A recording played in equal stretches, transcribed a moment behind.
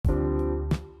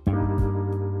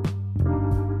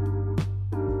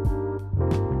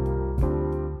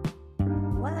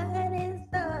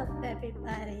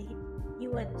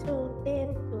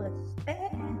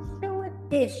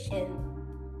edition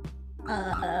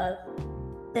of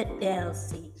the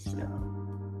d-cee Show.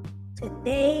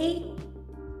 Today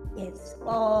it's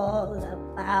all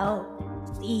about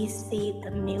d-cee, the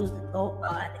musical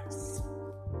artist.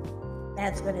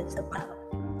 That's what it's about.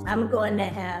 I'm going to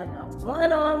have a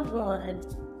one-on-one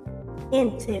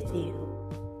interview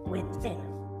with him.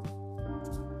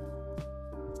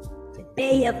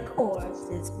 Today, of course,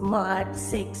 is March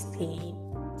 16,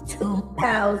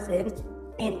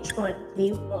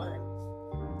 2021.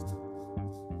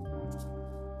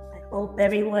 I hope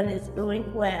everyone is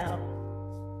doing well.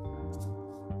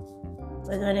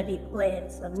 We're going to be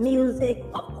playing some music.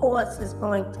 Of course, it's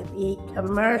going to be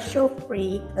commercial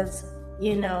free because,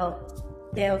 you know,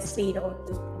 d-cee don't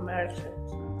do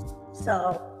commercials.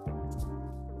 So,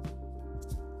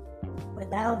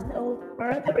 without no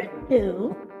further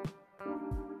ado,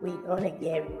 we're going to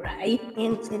get right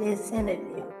into this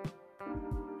interview.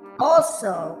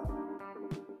 Also,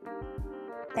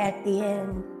 at the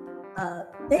end of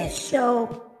this show,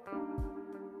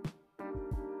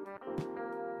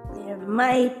 there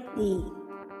might be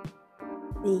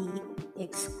the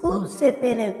exclusive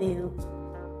interview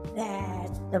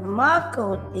that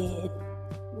DeMarco did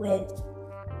with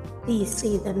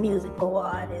d-cee, the musical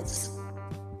artist.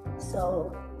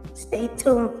 So stay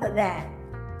tuned for that.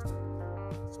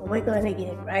 So we're going to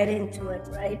get right into it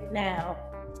right now.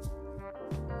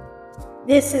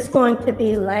 This is going to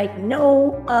be like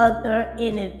no other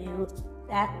interview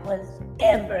that was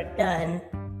ever done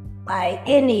by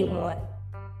anyone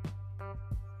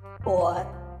for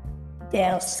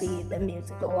d-cee, the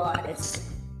musical artist.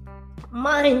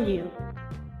 Mind you,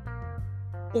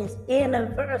 his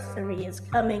anniversary is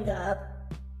coming up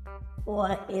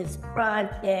for his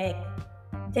project,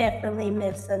 Definitely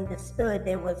Misunderstood.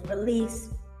 It was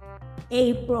released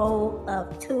April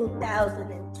of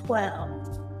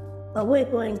 2012. But we're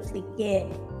going to get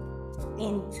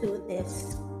into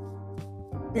this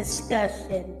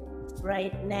discussion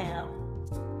right now.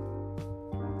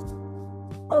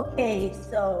 Okay,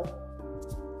 so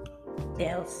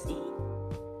d-cee.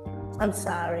 I'm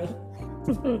sorry.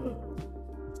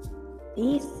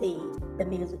 d-cee, the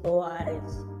musical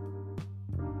artist.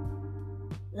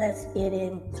 Let's get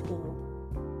into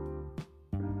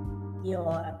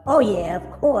oh yeah,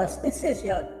 of course, this is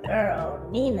your girl,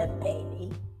 Nina, baby,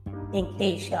 in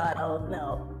case y'all don't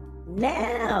know.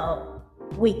 Now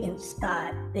we can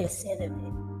start this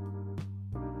interview.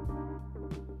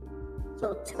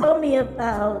 So tell me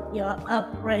about your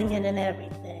upbringing and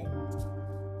everything.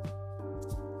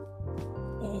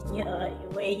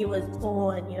 And where you was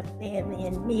born, your family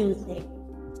and music.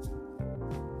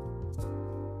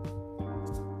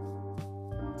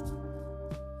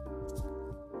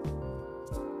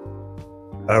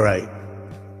 All right.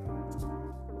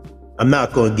 I'm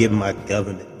not going to give my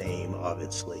government name,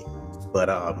 obviously, but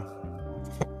I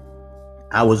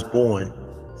was born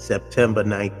September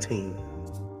 19,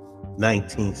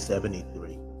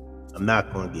 1973. I'm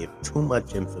not going to give too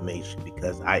much information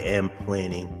because I am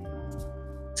planning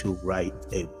to write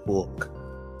a book,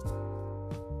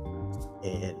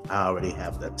 and I already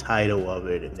have the title of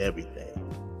it and everything.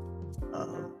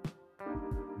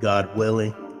 God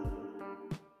willing,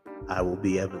 I will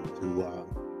be able to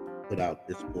put out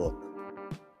this book.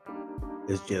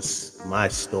 It's just my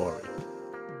story.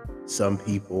 Some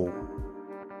people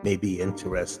may be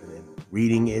interested in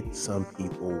reading it. Some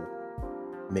people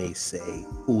may say,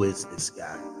 who is this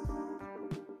guy?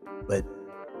 But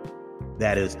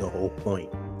that is the whole point.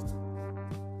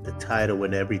 The title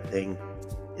and everything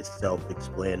is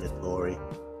self-explanatory.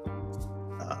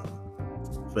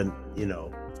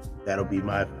 That'll be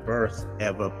my first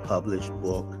ever published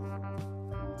book.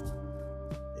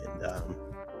 And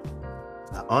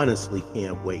I honestly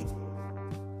can't wait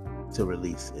to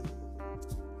release it.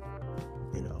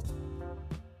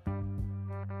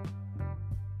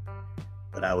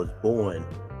 But I was born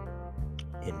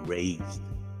and raised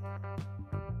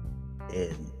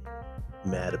in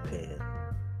Mattapan.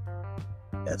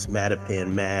 That's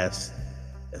Mattapan, Mass.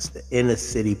 That's the inner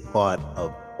city part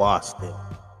of Boston.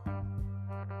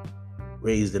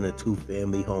 Raised in a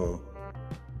two-family home.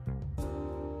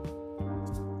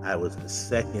 I was the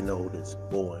second oldest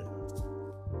born.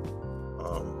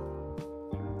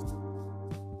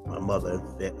 My mother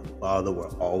and father were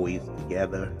always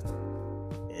together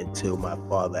until my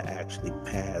father actually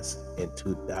passed in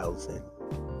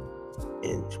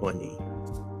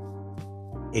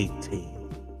 2018.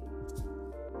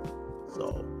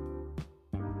 So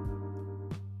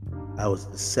I was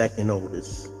the second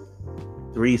oldest,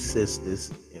 3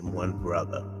 sisters and 1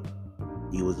 brother.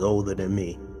 He was older than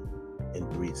me, and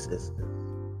 3 sisters.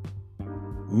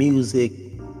 Music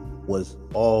was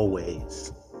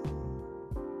always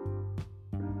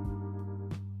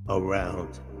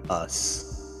around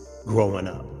us growing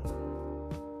up.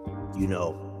 You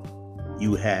know,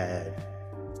 you had,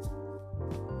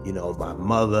 my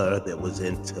mother that was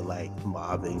into like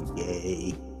Marvin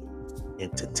Gaye,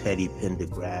 into Teddy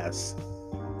Pendergrass,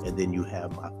 and then you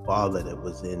have my father that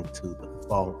was into the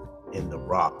funk and the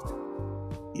rock.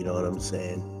 You know what I'm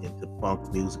saying? Into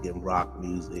funk music and rock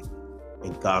music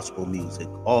and gospel music.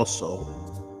 Also,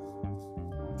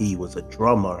 he was a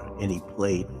drummer and he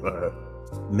played for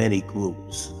many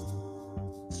groups.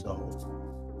 So,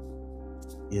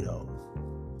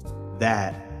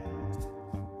 that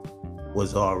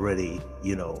was already,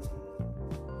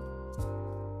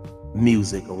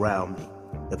 music around me.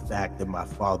 The fact that my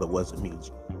father was a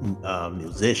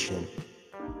musician,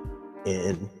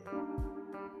 and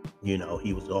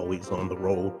he was always on the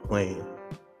road playing.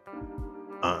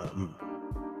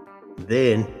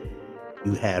 Then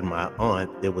you had my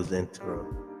aunt that was into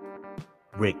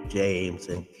Rick James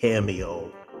and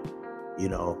Cameo.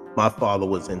 My father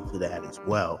was into that as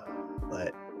well,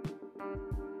 but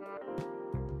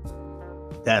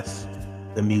that's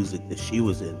the music that she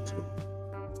was into.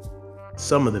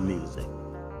 Some of the music.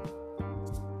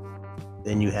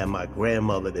 Then you had my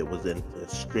grandmother that was into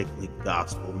strictly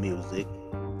gospel music.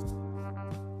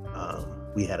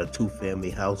 We had a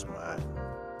 2-family house.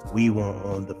 We were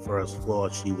on the first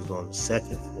floor. She was on the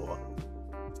second floor.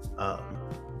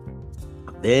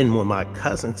 Then when my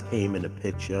cousins came in the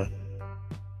picture,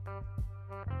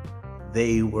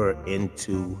 they were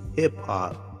into hip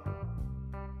hop.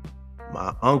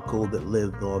 My uncle that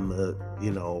lived on the,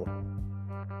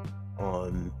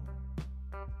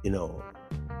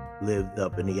 lived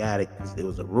up in the attic because there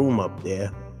was a room up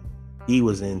there. He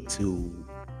was into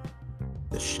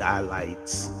the Shy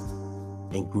Lights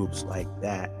and groups like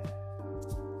that,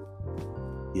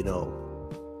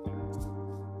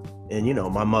 And,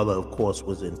 my mother, of course,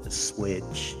 was into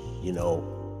Switch,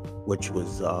 which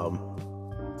was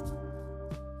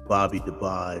Bobby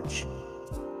DeBarge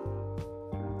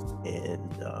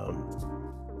and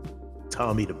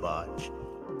Tommy DeBarge.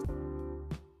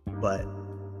 But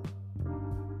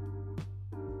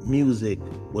music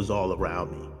was all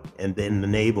around me. And then the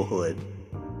neighborhood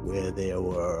where there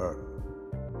were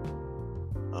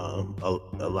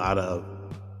a lot of,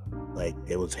 like,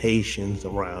 there was Haitians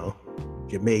around,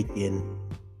 Jamaican,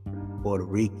 Puerto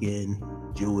Rican,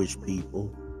 Jewish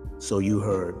people. So you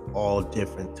heard all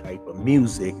different type of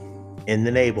music in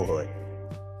the neighborhood.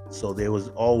 So there was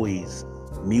always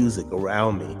music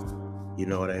around me. You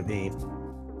know what I mean?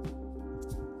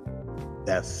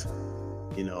 That's,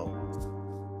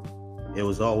 it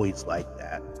was always like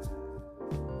that.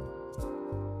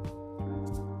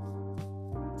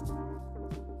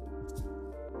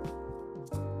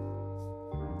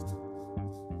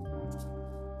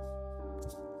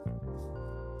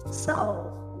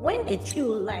 So, when did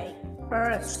you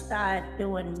first start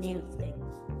doing music?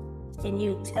 Can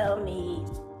you tell me,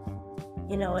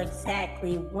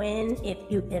 exactly when, if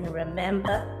you can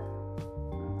remember?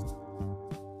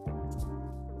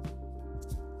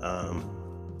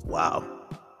 Wow.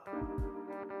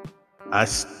 I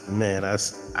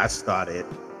started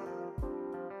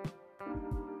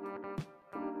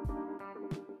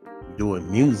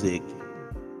doing music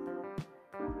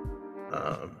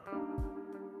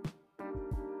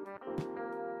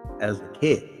as a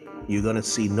kid. You're gonna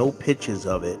see no pictures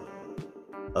of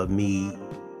me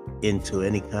into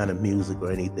any kind of music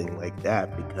or anything like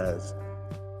that because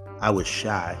I was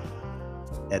shy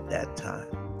at that time.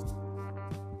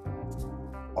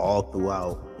 All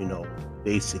throughout,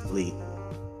 basically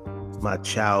my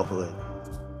childhood,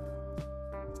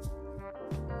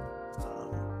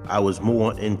 I was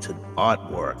more into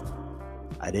artwork.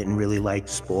 I didn't really like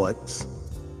sports.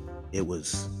 It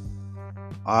was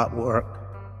artwork,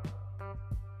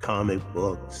 comic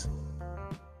books,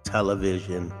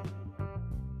 television,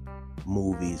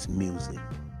 movies, music.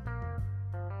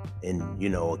 And,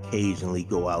 occasionally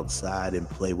go outside and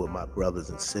play with my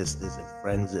brothers and sisters and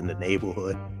friends in the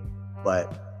neighborhood.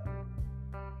 But,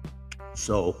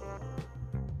 so,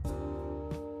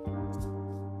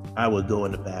 I would go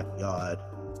in the backyard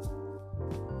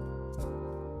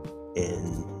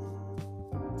and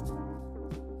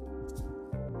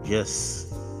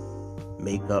just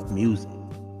make up music.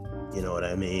 You know what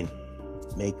I mean?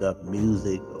 Make up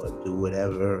music or do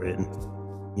whatever and,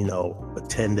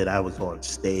 pretend that I was on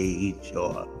stage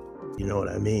or, you know what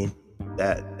I mean?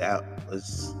 That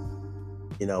was,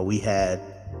 we had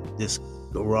this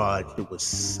garage that was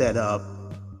set up,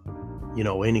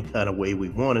 any kind of way we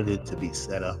wanted it to be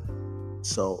set up.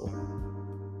 So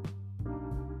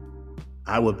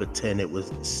I would pretend it was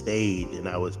the stage and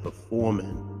I was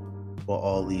performing for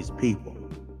all these people.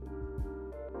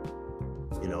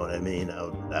 You know what I mean?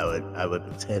 I would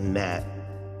pretend that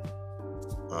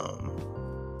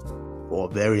for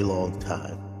a very long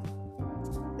time.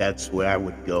 That's where I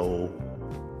would go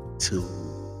to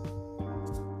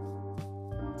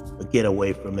get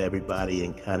away from everybody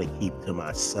and kind of keep to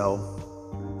myself.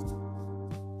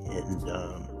 And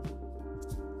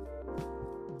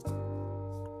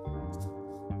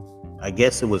I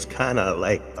guess it was kind of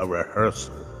like a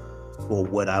rehearsal for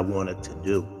what I wanted to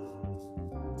do.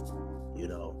 You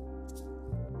know,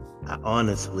 I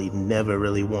honestly never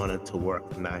really wanted to work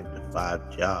a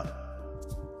 9-to-5 job.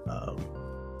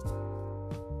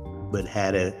 But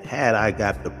had I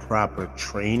got the proper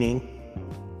training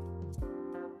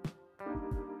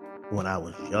when I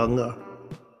was younger,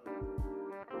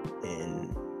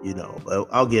 and but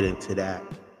I'll get into that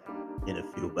in a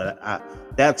few. But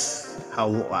that's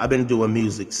how I've been doing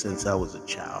music since I was a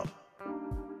child.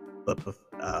 But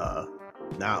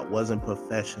now it wasn't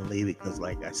professionally because,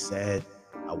 like I said,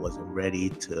 I wasn't ready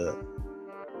to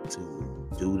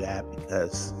do that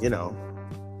because I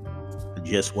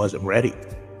just wasn't ready.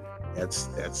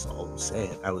 That's all I'm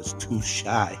saying. I was too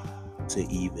shy to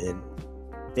even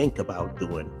think about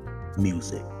doing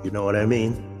music. You know what I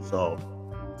mean? So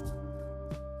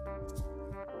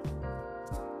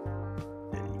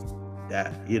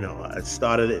that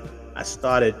I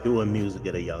started doing music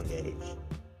at a young age.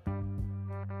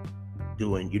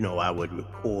 I would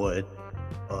record.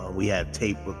 We had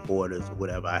tape recorders or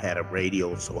whatever. I had a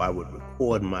radio, so I would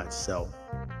record myself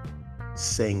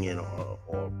singing or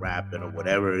rapping or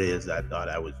whatever it is I thought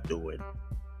I was doing,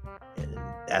 and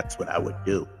that's what I would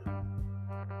do.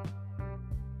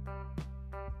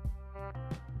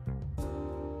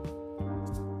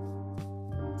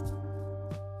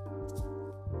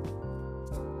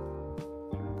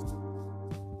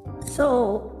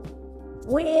 So,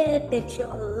 where did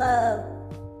your love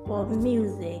for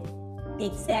music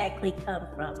exactly come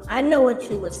from? I know what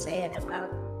you were saying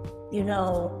about,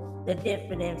 the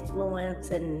different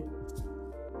influence and,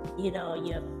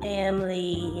 your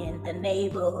family and the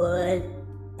neighborhood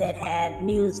that had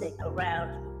music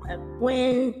around you. But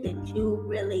when did you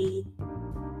really,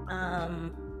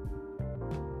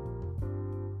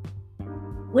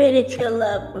 where did your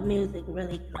love for music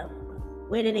really come from?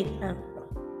 Where did it come from?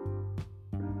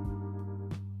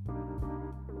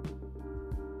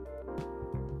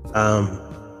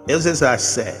 It was as I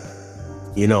said,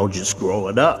 just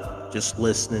growing up, just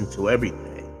listening to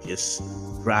everything, just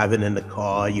driving in the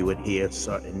car, you would hear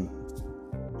certain,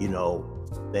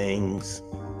 things,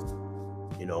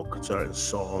 certain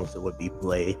songs that would be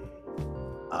played.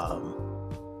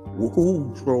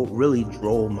 Who really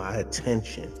drove my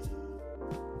attention?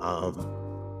 I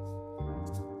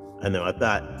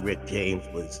thought Rick James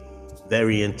was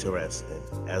very interesting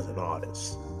as an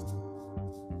artist.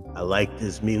 I liked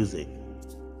his music,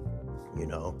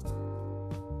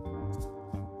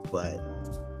 but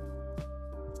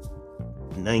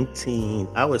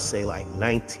I would say like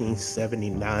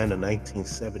 1979 or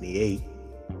 1978,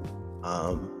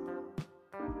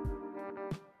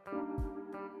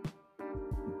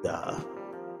 the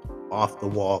Off the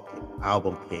Wall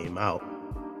album came out,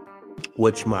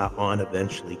 which my aunt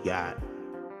eventually got.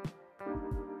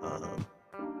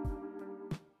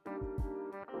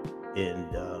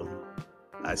 And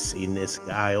I seen this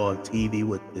guy on TV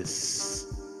with this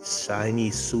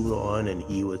shiny suit on, and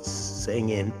he was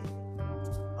singing,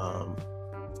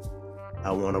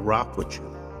 I Want to Rock With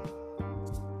You.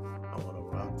 I Want to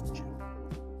Rock With You.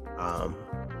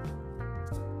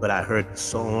 But I heard the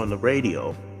song on the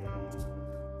radio,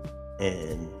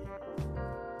 and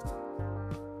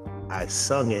I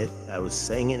sung it. I was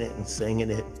singing it and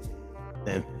singing it.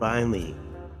 Then finally,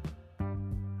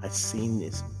 I seen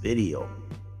this video.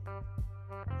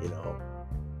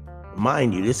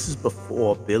 Mind you, this is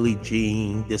before Billie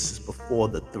Jean. This is before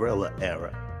the Thriller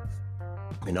era.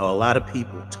 A lot of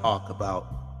people talk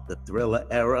about the Thriller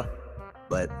era,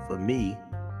 but for me,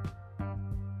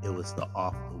 it was the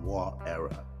Off the Wall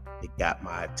era. It got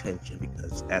my attention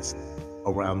because that's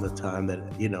around the time that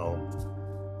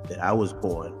that I was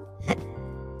born.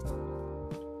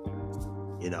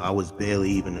 I was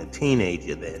barely even a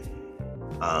teenager then.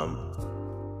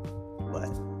 But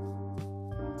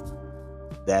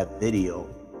that video,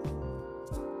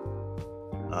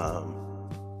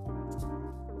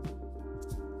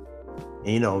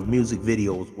 music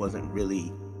videos wasn't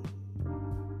really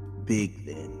big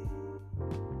then.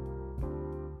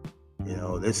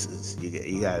 This is,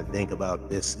 you gotta think about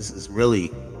this. This is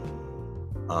really,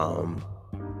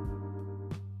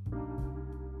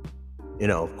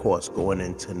 of course, going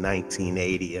into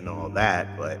 1980 and all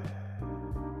that, but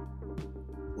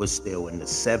we're still in the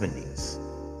 70s.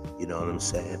 You know what I'm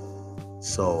saying?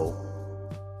 So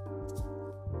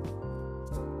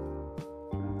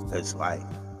it's like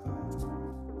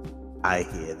I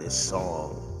hear this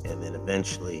song and then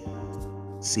eventually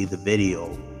see the video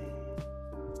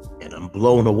and I'm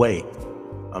blown away.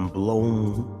 I'm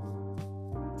blown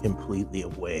completely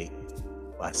away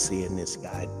by seeing this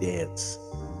guy dance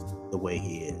the way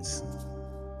he is.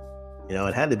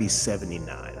 It had to be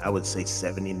 79. I would say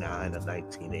 79 or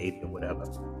 1980 or whatever.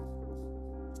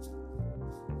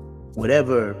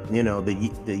 Whatever,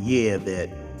 the year that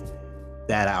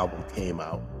album came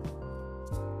out,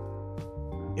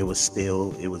 it was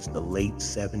the late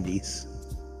 70s.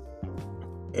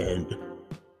 And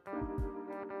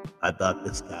I thought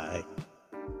this guy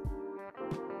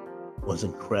was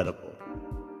incredible.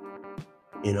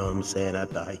 You know what I'm saying? I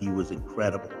thought he was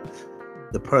incredible.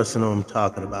 The person I'm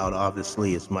talking about,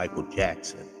 obviously, is Michael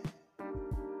Jackson.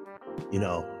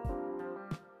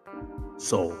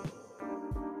 So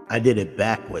I did it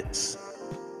backwards.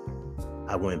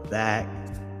 I went back.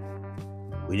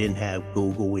 We didn't have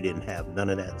Google. We didn't have none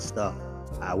of that stuff.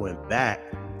 I went back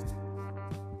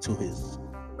to his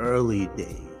early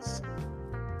days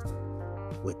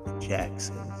with the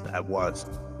Jacksons. I was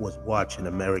watching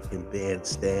American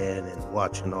Bandstand and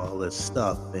watching all this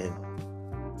stuff, and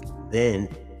then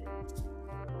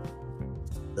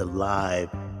the live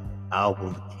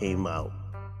album came out.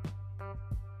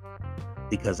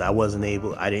 Because I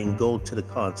didn't go to the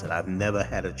concert. I've never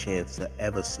had a chance to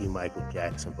ever see Michael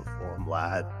Jackson perform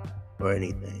live or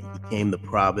anything. He came to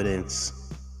Providence,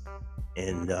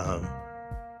 and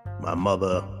my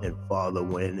mother and father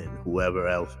went, and whoever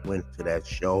else went to that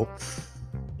show.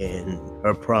 And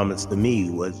her promise to me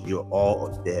was, "You're all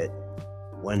dead.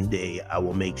 One day I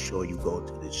will make sure you go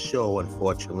to this show."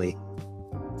 Unfortunately,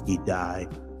 he died,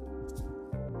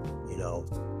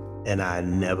 and I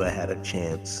never had a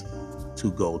chance to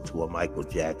go to a Michael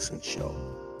Jackson show.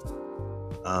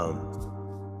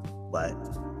 But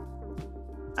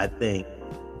I think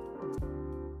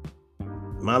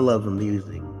my love of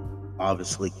music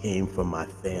obviously came from my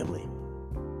family.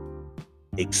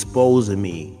 Exposing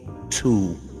me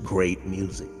to great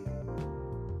music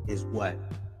is what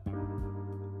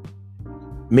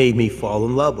made me fall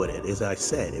in love with it. As I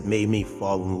said, it made me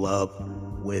fall in love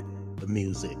with the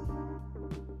music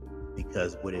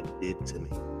because what it did to me.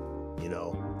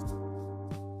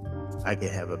 I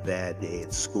could have a bad day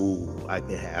at school. I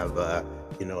could have a,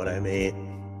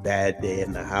 bad day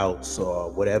in the house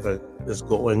or whatever is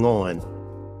going on.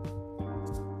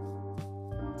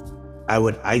 I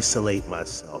would isolate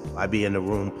myself. I'd be in the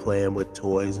room playing with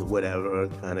toys or whatever,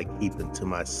 kind of keeping to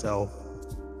myself.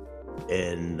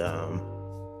 And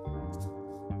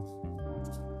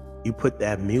you put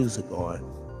that music on,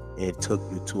 and it took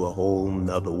you to a whole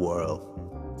nother world.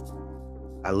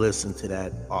 I listened to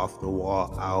that Off the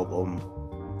Wall album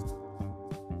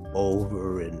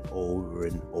over and over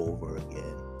and over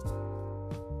again.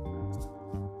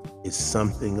 It's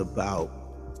something about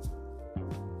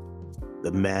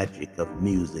the magic of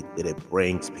music that it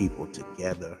brings people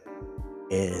together.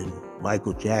 And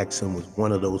Michael Jackson was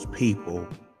one of those people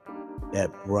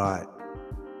that brought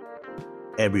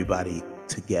everybody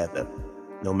together,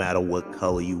 no matter what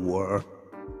color you were.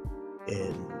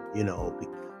 And,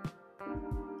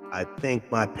 I thank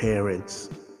my parents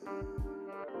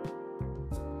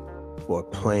for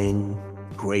playing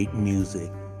great music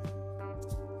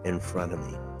in front of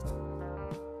me.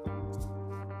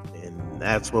 And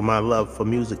that's where my love for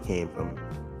music came from.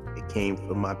 It came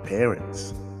from my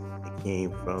parents. It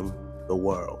came from the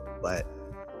world. But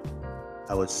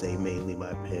I would say mainly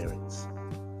my parents.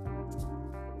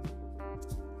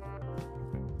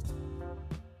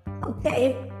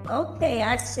 Okay,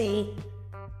 I see.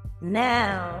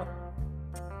 Now,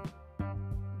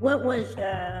 what was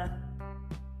your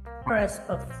first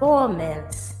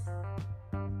performance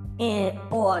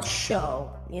or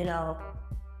show,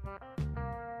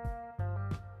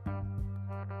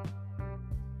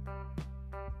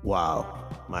 Wow,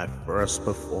 my first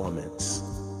performance.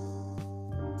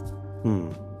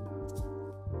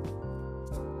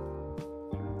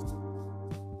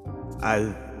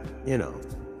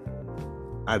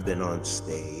 I've been on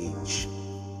stage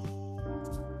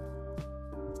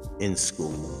in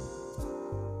school.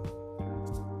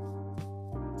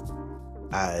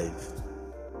 I've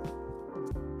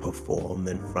performed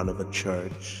in front of a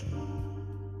church.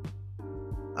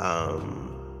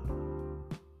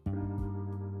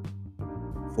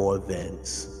 For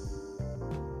events.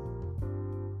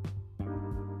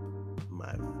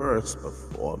 My first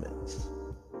performance.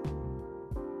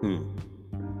 Hmm.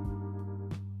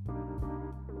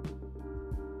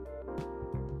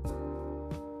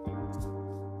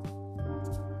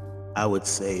 I would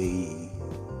say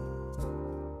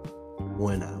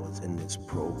when I was in this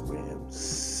program,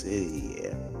 City,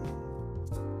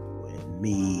 when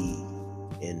me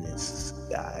and this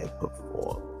guy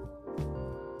performed,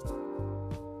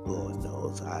 Lord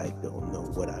knows I don't know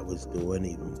what I was doing.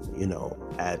 Even,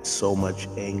 had so much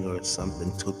anger,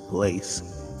 something took place,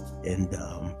 and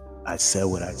I said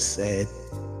what I said,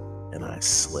 and I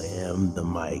slammed the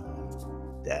mic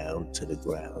down to the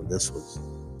ground. This was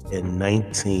in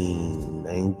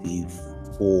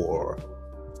 1994,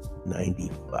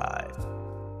 95.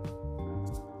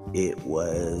 It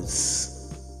was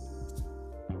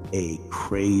a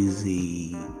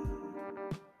crazy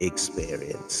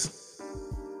experience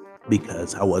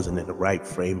because I wasn't in the right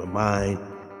frame of mind.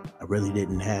 I really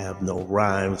didn't have no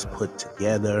rhymes put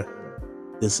together.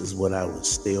 This is when I was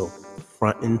still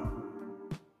fronting,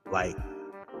 like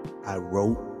I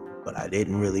wrote, but I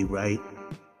didn't really write.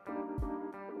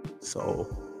 So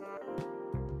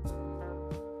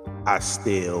I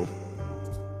still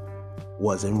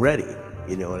wasn't ready.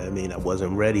 You know what I mean? I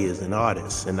wasn't ready as an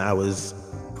artist, and I was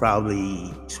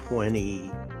probably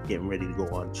 20, getting ready to go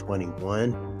on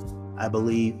 21, I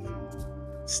believe.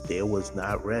 Still was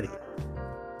not ready.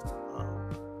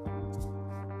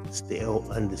 Still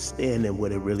understanding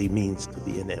what it really means to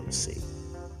be an MC.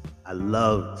 I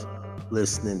loved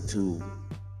listening to,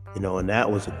 and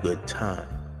that was a good time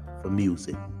for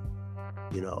music,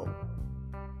 you know.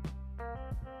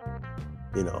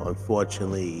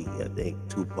 Unfortunately, I think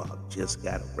Tupac just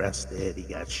got arrested. He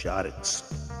got shot at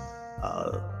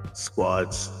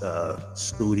Squad's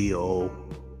studio.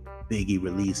 Biggie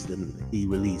released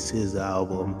his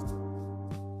album.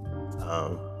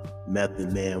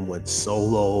 Method Man went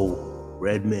solo.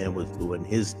 Redman was doing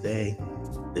his thing.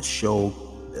 The show,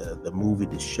 the movie,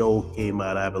 The Show came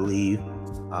out, I believe.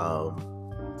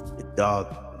 The dog,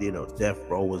 Death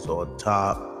Row was on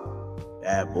top.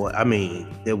 Bad Boy. I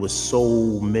mean, there was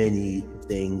so many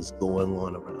things going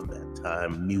on around that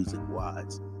time,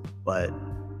 music-wise. But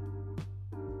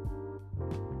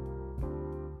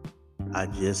I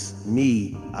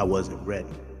wasn't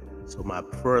ready. So my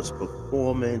first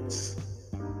performance,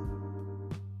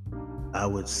 I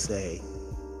would say,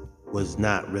 was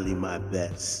not really my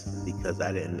best because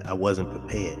I wasn't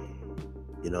prepared.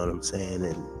 You know what I'm saying?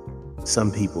 And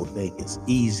some people think it's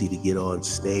easy to get on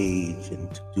stage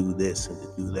and to do this and to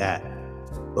do that.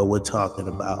 But we're talking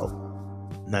about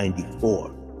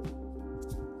 94.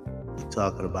 We're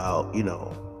talking about,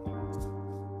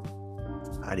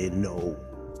 I didn't know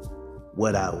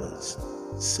what I was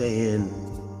saying,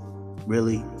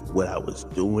 really, what I was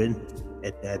doing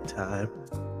at that time,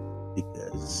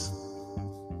 because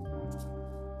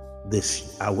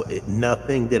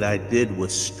nothing that I did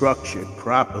was structured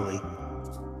properly.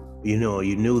 You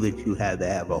knew that you had to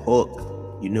have a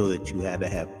hook. You knew that you had to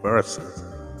have verses.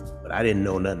 But I didn't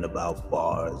know nothing about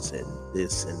bars and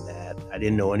this and that. I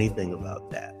didn't know anything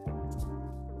about that.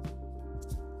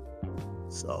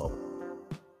 So,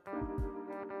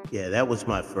 yeah, that was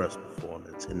my first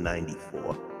performance in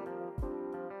 94.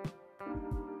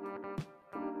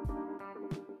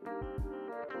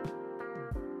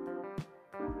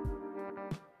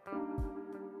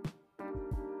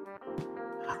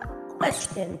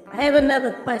 Question. I have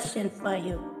another question for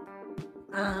you.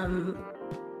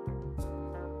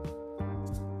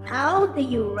 How do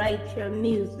you write your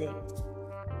music?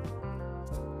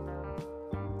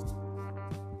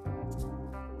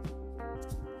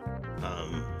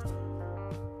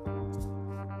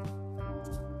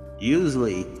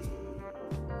 Usually,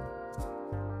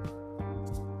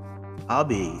 I'll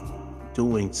be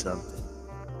doing something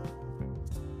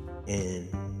and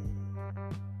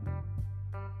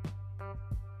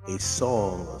a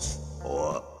song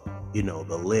or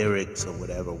the lyrics or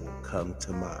whatever will come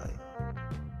to mind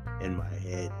in my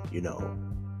head,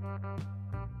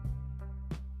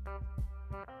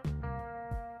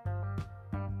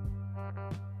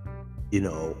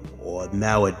 or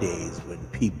nowadays when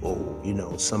people,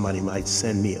 somebody might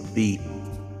send me a beat,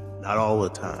 not all the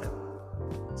time.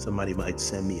 Somebody might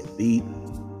send me a beat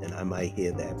and I might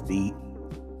hear that beat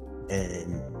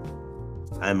and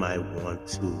I might want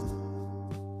to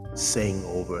sing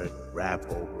over it, rap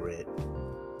over it.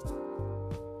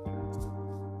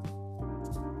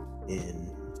 And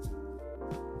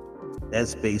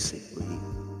that's basically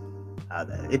how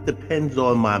it depends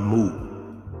on my mood.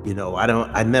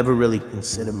 I never really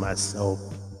consider myself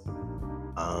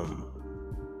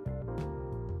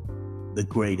the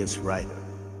greatest writer,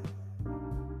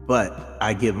 but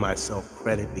I give myself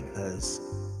credit because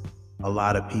a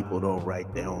lot of people don't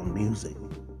write their own music.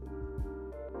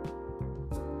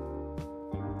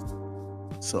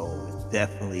 So it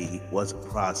definitely was a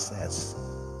process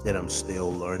that I'm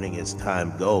still learning as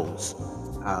time goes.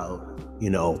 How,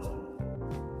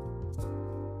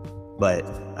 but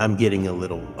I'm getting a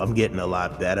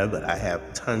lot better, but I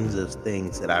have tons of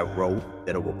things that I wrote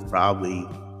that will probably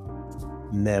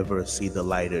never see the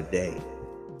light of day.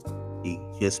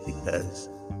 Just because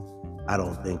I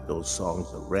don't think those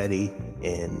songs are ready,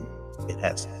 and it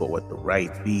has to go with the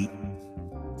right beat,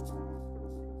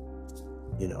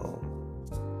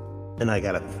 and I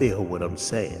gotta feel what I'm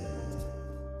saying.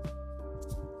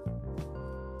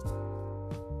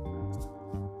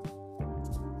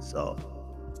 So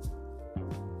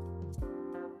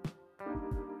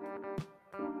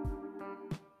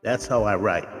that's how I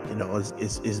write.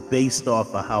 It's based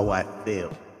off of how I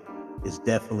feel. It's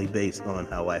definitely based on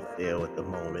how I feel at the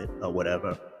moment or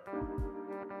whatever.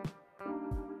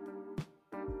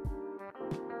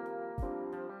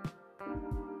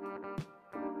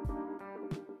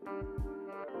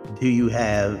 Do you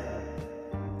have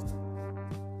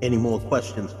any more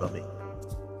questions for me?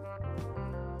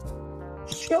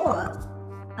 Sure.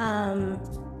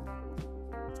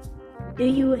 Do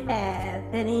you have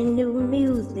any new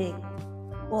music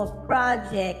or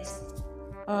projects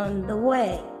on the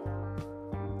way?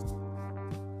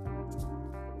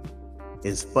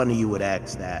 It's funny you would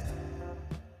ask that.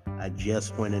 I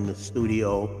just went in the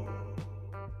studio.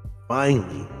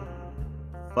 Finally.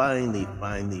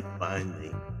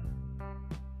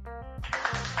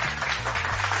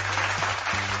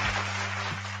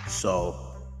 So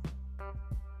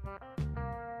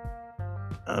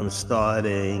I'm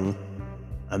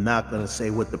not gonna say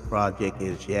what the project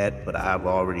is yet, but I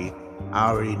already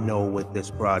know what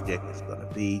this project is gonna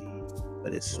be.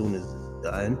 But as soon as it's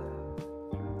done,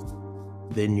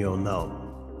 then you'll know.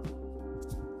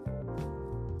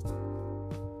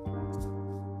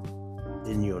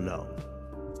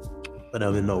 But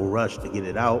I'm in no rush to get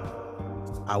it out.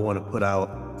 I want to put out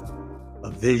a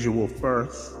visual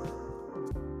first.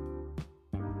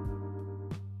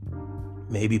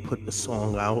 Maybe put the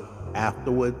song out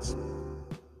afterwards.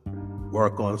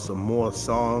 Work on some more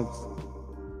songs.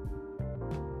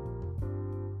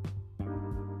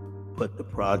 Put the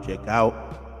project out,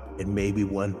 and maybe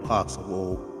one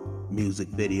possible music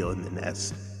video, and then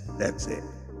that's it.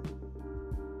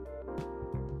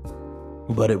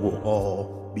 But it will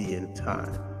all be in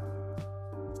time.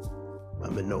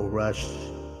 I'm in no rush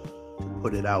to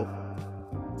put it out.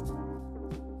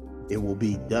 It will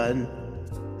be done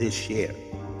this year.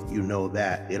 You know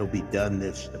that.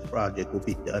 The project will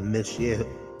be done this year,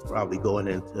 probably going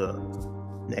into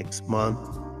next month.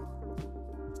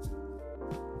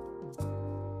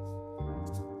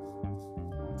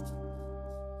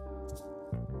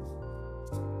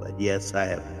 But yes, I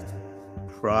have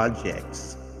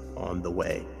projects on the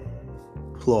way,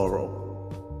 plural.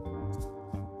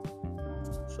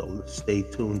 So stay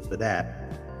tuned for that.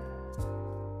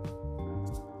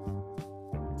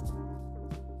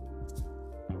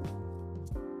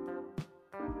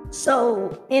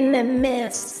 So in the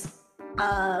midst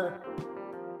of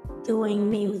doing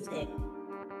music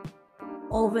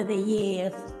over the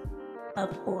years, of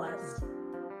course,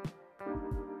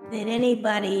 did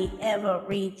anybody ever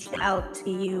reach out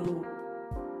to you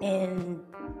and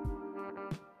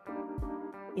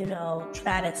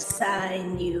try to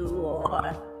sign you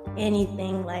or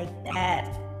anything like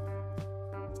that?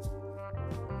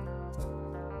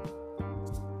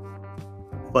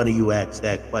 Funny you asked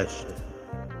that question.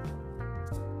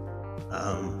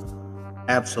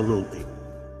 Absolutely.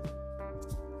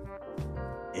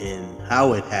 And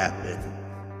how it happened,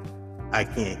 I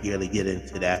can't really get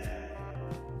into that.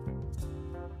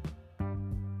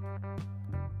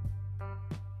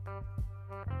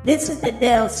 This is the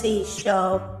d-cee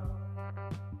show,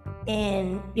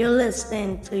 and you're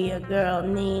listening to your girl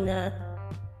Nina,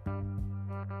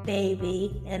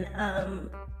 baby, and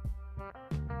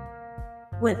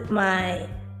with my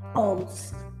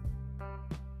host,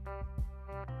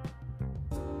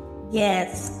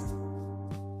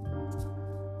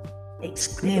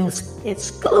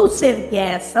 exclusive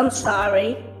guest. I'm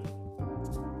sorry.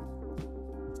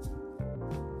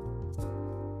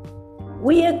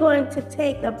 We are going to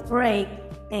take a break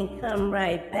and come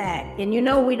right back. And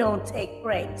we don't take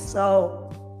breaks, so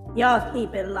y'all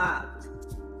keep it locked.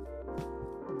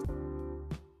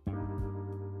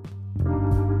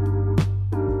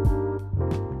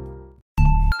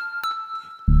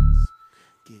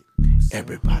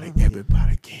 Everybody get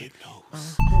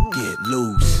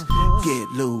loose.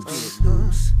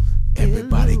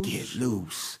 Everybody get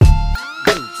loose.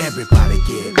 Everybody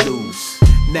get loose.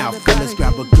 Now fellas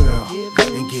grab a girl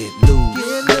and get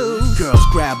loose. Girls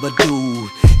grab a dude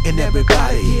and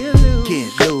everybody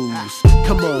get loose.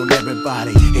 Come on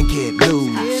everybody and get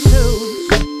loose.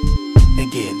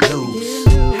 And get loose.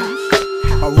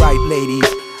 Alright ladies,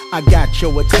 I got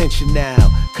your attention now.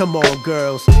 Come on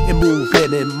girls and move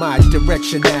in my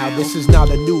direction now. This is not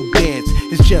a new dance,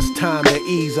 it's just time to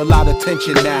ease a lot of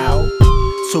tension now.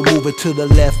 So move it to the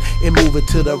left and move it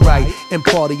to the right and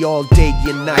party all day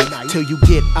and night till you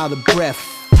get out of breath.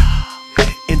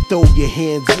 And throw your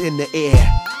hands in the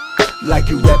air like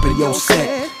you reppin' your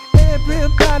set.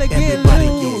 Everybody get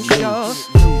loose.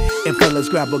 And fellas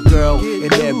grab a girl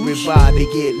and everybody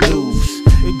get loose.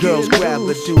 Girls grab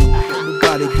a dude,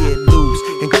 everybody get loose.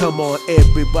 And come on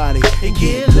everybody and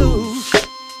get loose.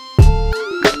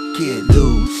 Get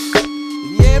loose.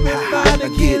 Everybody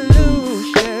get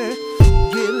loose. Get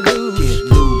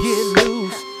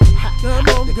loose. Come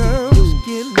on girls,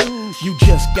 get loose. You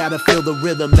just gotta feel the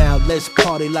rhythm now. Let's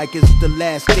party like it's the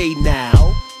last day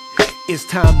now. It's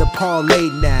time to parlay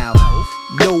now.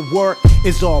 No work,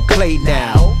 it's all play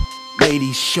now.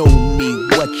 Ladies, show me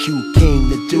what you came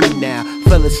to do now.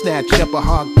 Fellas, snatch up a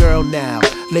hot girl now.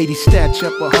 Ladies, snatch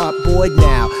up a hot boy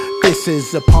now. This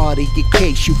is a party in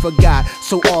case you forgot.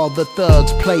 So all the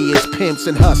thugs, players, pimps,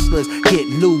 and hustlers get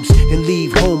loose and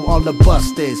leave home all the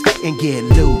busters and get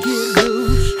loose.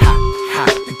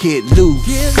 Get loose.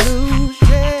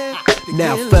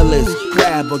 Now fellas,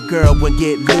 grab a girl and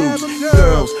get loose.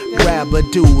 Girls, grab a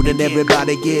dude and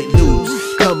everybody get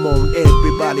loose. Come on,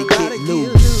 everybody get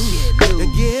loose.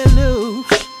 Get loose.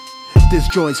 This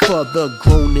joint's for the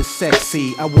grown and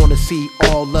sexy. I wanna see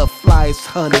all the flyest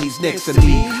honeys next to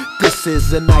me. This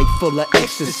is a night full of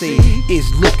ecstasy.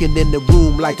 It's looking in the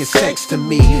room like it's sex to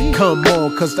me. Come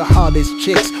on, cause the hottest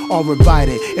chicks are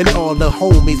invited and all the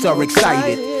homies are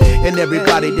excited. And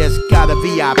everybody that's got a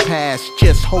VI pass,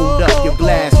 just hold up your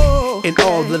glass. And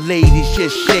all the ladies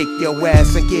just shake your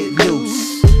ass and get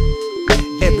loose.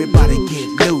 Everybody get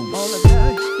loose.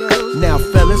 Now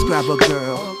fellas, grab a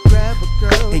girl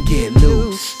and get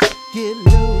loose.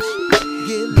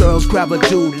 Girls, grab a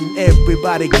dude and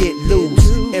everybody get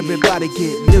loose. Everybody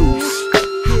get loose.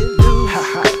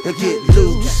 Get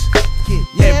loose.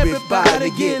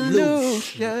 Everybody get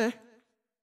loose.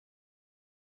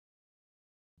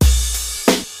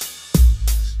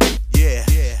 Yeah,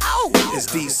 it's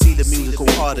d-cee, the musical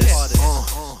artist.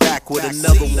 Back with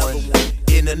another one.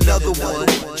 In another one.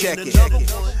 Check it.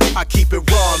 I keep it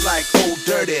raw like Old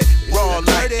Dirty, raw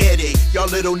like Eddie. Y'all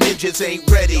little ninjas ain't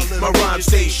ready. My rhyme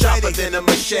stays sharper than a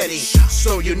machete.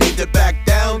 So you need to back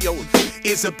down. Yo,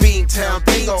 it's a Beantown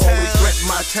thing. I always rep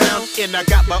my town, and I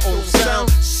got my own sound.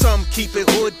 Some keep it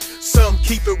hood, some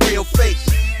keep it real fake.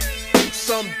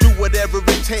 Some do whatever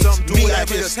it takes. Me, I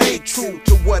just stay true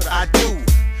to what I do.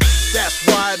 That's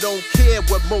why I don't care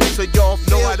what most of y'all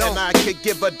feel. And I could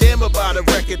give a damn about a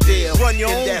record deal. Run your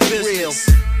own business.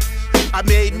 Real. I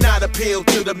may not appeal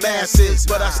to the masses,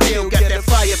 but I still got that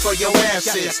fire for your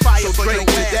asses. So drink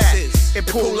to that and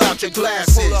pull out your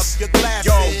glasses.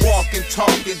 Y'all walking,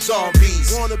 talking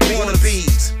zombies,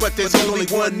 wannabes, but there's only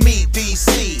one me,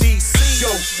 d-cee. Yo,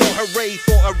 so hooray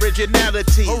for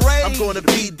originality. I'm gonna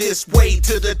be this way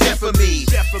to the death of me.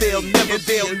 They'll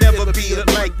never be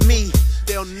like me,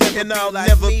 and I'll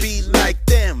never be like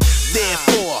them.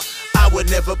 Therefore, I would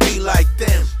never be like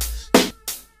them.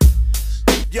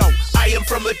 Yo, I am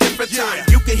from a different time.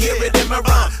 You can hear it in my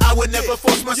rhyme. I would never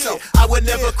force myself. I would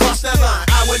never cross that line.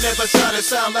 I would never try to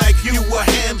sound like you or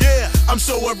him. I'm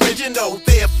so original,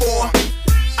 therefore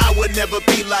I would never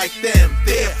be like them.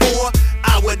 Therefore,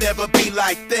 I would never be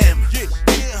like them.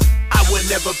 I would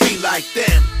never be like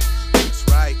them. That's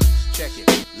right. Check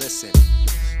it. Listen.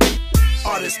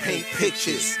 Artists paint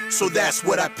pictures, so that's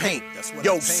what I paint.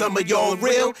 Yo, some of y'all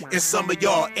real and some of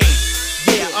y'all ain't.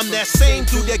 Yeah, I'm that same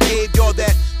dude that gave y'all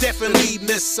that definitely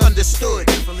misunderstood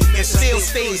and still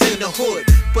stays in the hood.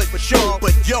 But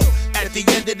yo, at the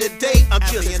end of the day, I'm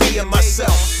just being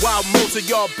myself. While most of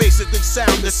y'all basically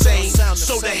sound the same.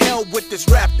 So the hell with this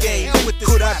rap game.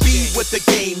 Could I be what the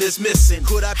game is missing?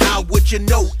 How would you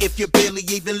know if you barely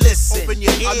even listen?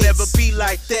 I'll never be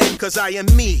like them, cause I am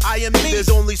me. There's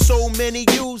only so many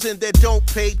yous and that don't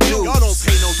pay dues.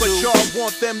 But y'all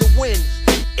want them to win,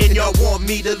 and y'all want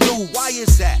me to lose. Why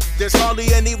is that? There's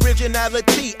hardly any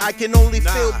originality. I can only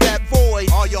fill that void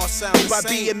all y'all sound by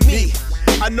being me.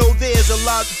 I know there's a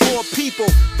lot more people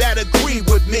that agree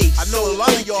with me. I know a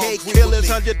lot of y'all killers,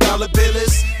 $100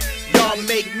 billers. Y'all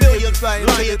make millions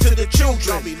lying to the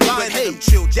children. But hey,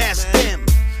 that's them.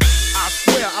 I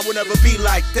swear Yeah, I would never be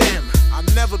like them. I'll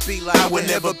never be like them. I would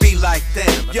never be like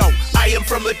them. Yo, I am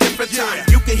from a different time.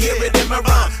 You can hear it in my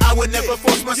rhyme. I would never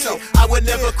force myself. I would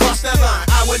never cross that line.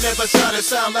 I would never try to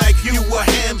sound like you or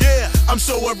him. I'm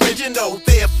so original,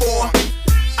 therefore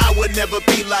I would never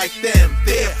be like them.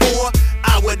 Therefore,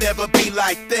 I would never be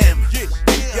like them.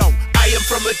 Yo, I am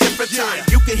from a different time.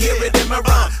 You can hear it in my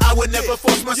rhyme. I would never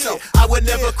force myself. I would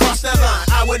never cross that line.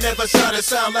 I would never try to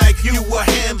sound like you or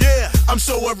him. I'm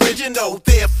so original,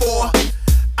 therefore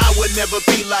I would never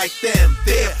be like them.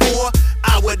 Therefore,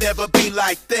 I would never be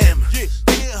like them.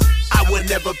 I would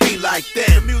never be like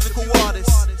them. Musical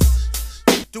artists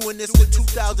doing this in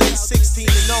 2016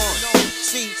 and on.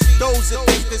 See, those that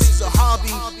think this is a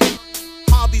hobby,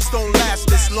 hobbies don't last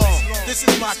this long. This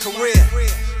is my career,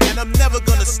 and I'm never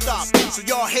gonna stop. So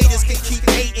y'all haters can keep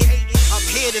hating. I'm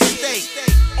here to stay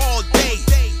all day,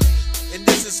 and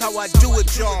this is how I do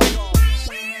it, y'all.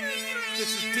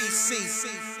 This is d-cee,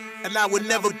 and I would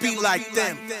never be like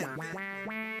them.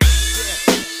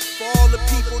 For all the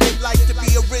people that like to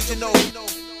be original,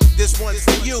 this one's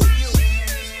for you.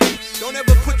 Don't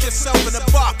ever put yourself in a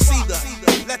box either.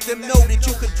 Let them know that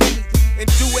you can be and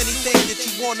do anything that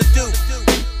you want to do.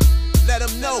 Let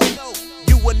them know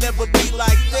you will never be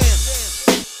like them.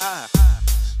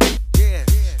 Yeah,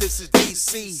 this is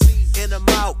d-cee, in I'm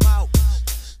out.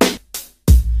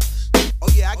 Oh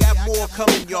yeah, I got more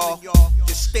coming, y'all.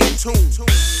 Just stay tuned.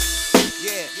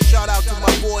 Yeah, shout out to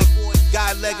my boy,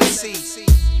 Guy Legacy,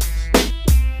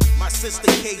 my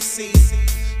sister KC,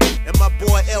 and my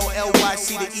boy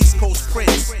LLYC, the East Coast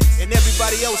Prince, and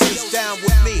everybody else is down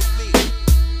with me.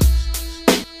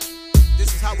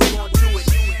 This is how we gonna do it,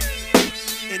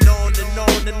 and on and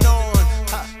on and on,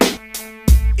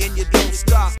 and you don't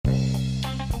stop.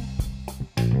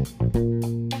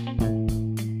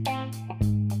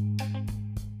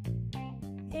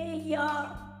 Hey y'all,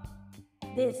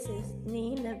 this is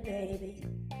Nina Baby,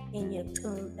 and you're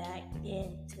tuned back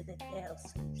into the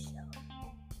d-cee Show.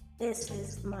 This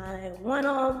is my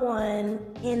one-on-one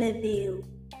interview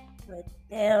with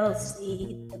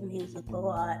d-cee, the musical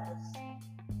artist.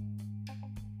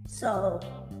 So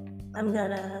I'm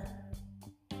gonna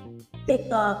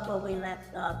pick off where we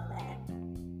left off at.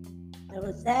 I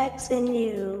was asking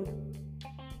you,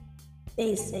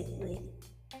 basically,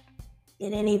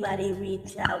 did anybody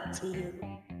reach out to you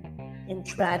and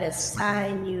try to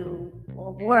sign you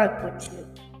or work with you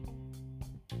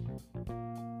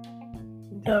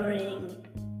during,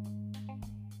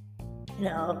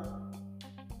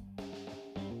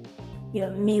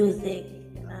 your music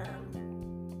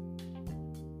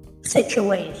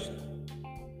situation?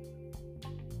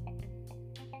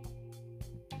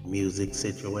 Music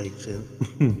situation.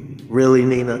 Really,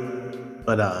 Nina?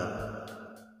 But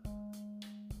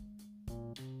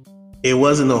it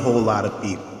wasn't a whole lot of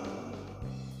people.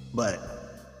 But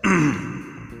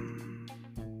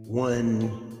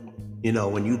when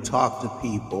you talk to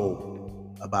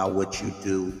people about what you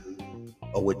do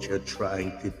or what you're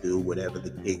trying to do, whatever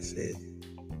the case is,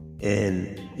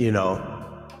 and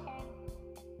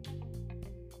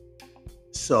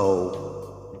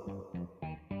so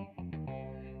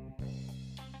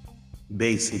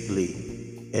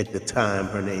basically at the time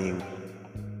her name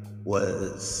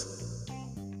was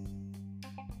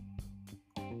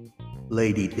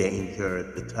Lady Danger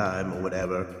at the time or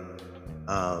whatever.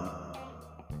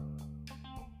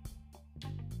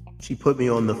 She put me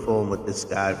on the phone with this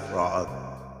guy Frog,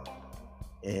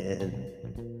 and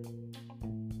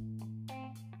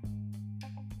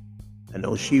I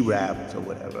know she raps or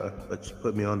whatever, but she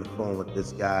put me on the phone with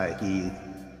this guy. He's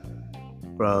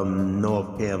from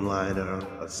North Carolina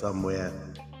or somewhere,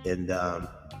 and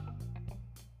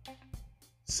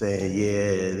saying,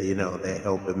 yeah, they're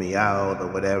helping me out or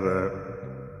whatever.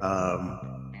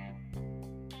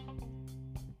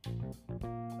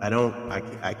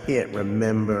 I can't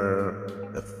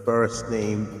remember the first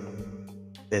name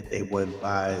that they went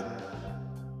by,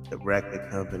 the record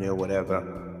company or whatever.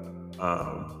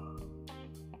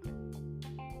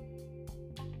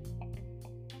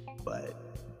 But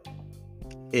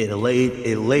it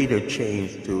later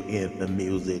changed to Anthem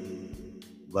Music.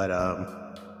 But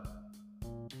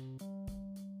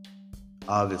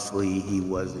obviously he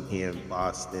wasn't here in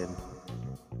Boston,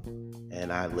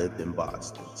 and I lived in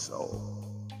Boston, so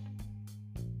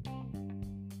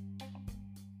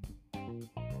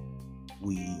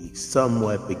we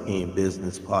somewhat became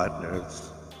business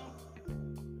partners,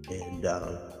 and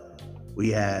we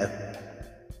had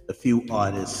a few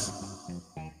artists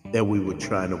that we were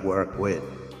trying to work with,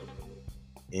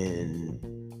 and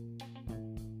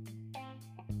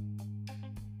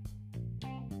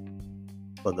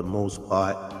for the most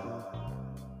part,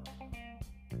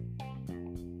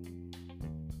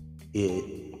 it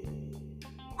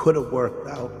could have worked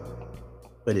out,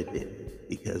 but it didn't,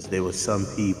 because there were some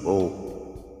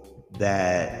people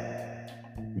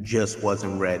that just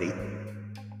wasn't ready,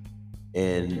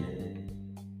 and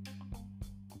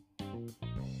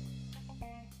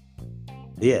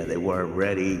yeah, they weren't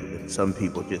ready, and some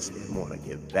people just didn't want to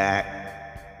give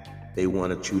back. They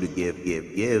wanted you to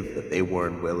give, but they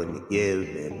weren't willing to give,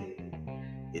 and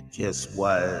it just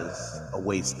was a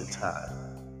waste of time.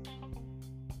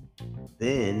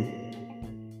 Then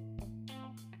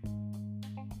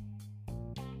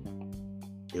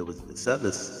there was this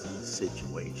other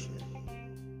situation,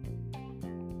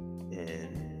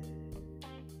 and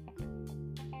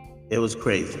it was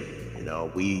crazy.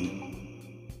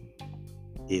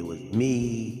 It was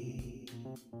me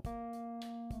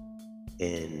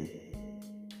and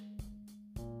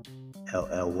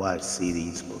LLYC,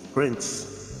 these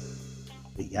footprints.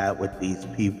 He got with these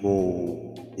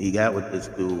people, he got with this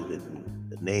dude, and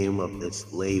the name of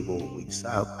this label we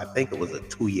signed, I think it was a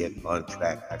 2-year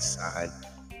contract I signed,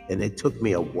 and it took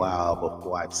me a while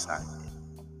before I signed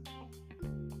it.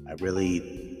 I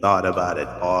really thought about it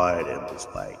hard and was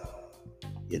like,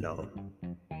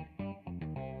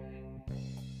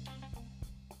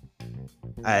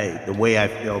 the way I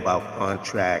feel about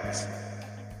contracts,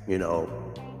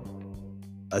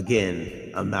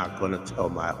 again, I'm not going to tell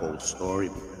my whole story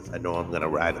because I know I'm going to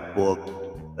write a book,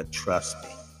 but trust me,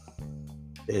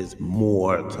 there's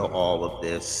more to all of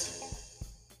this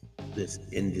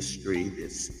industry,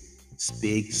 this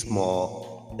big,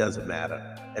 small, doesn't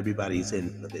matter. Everybody's in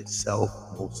for themselves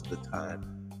most of the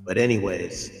time. But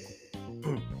anyways,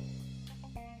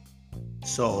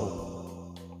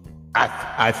 so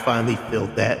I finally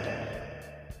filled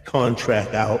that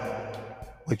contract out,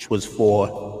 which was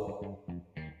for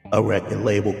a record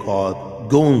label called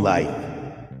Goon Life.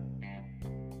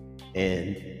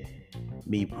 And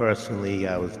me personally,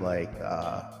 I was like,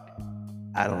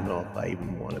 I don't know if I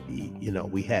even want to be,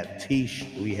 we had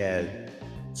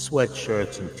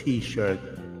sweatshirts and t-shirts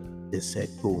that said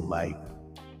Goon Life.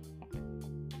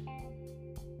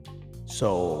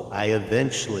 So I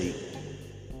eventually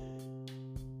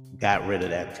got rid of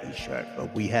that t-shirt,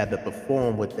 but we had to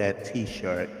perform with that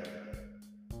t-shirt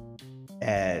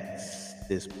at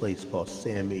this place called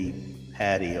Sammy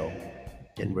Patio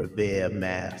in Revere,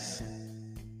 Mass.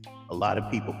 A lot of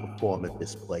people perform at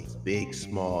this place, big,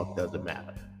 small, doesn't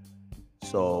matter.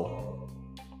 So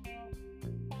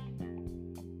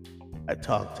I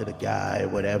talked to the guy,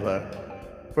 whatever.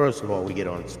 First of all, we get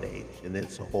on stage, and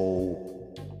it's the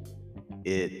whole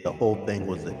thing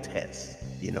was a test.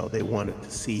 They wanted to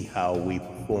see how we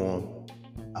performed,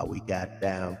 how we got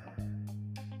down.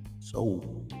 So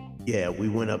yeah, we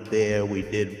went up there, we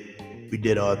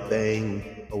did our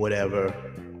thing or whatever.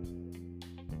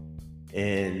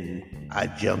 And I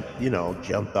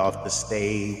jumped off the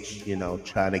stage,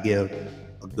 trying to give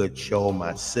a good show.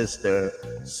 My sister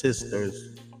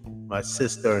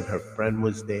and her friend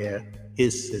was there.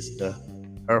 His sister,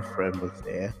 her friend was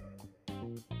there.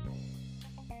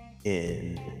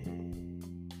 And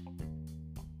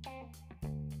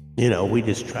we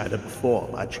just tried to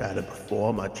perform. I tried to put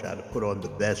on the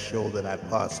best show that I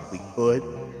possibly could.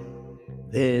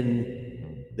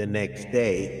 Then the next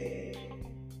day,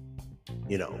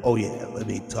 let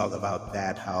me talk about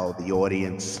that, how the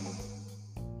audience,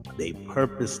 they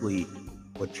purposely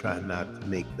were trying not to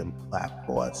make them clap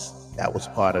for us. That was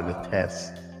part of the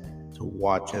test, to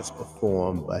watch us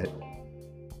perform. But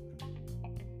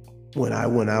when I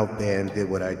went out there and did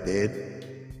what I did,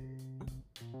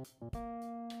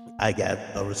 I got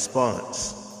a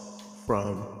response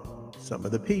from some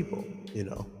of the people,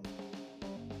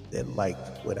 that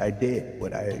liked what I did,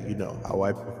 how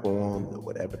I performed, or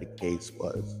whatever the case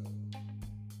was.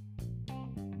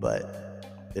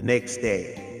 But the next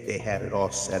day, they had it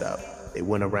all set up. They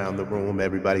went around the room,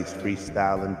 everybody's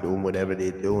freestyling, doing whatever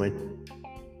they're doing.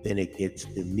 Then it gets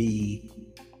to me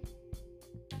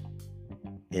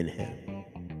and him.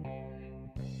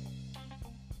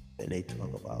 And they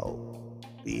talk about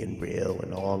being real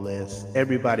and all this.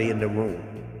 Everybody in the room,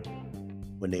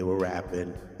 when they were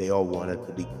rapping, they all wanted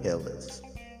to be killers.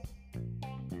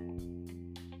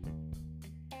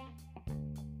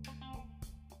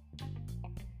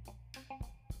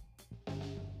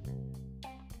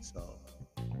 So,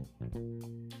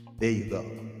 there you go.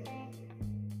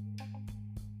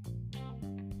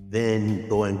 Then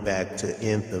going back to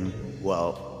Anthem,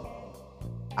 well,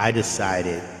 I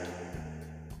decided,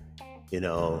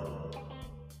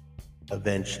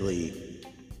 eventually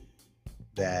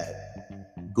that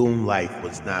Goon Life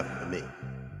was not for me.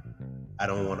 I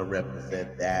don't want to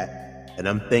represent that. And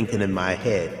I'm thinking in my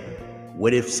head,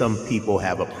 what if some people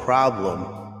have a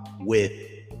problem with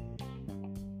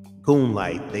Goon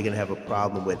Life? They're gonna have a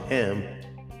problem with him,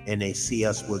 and they see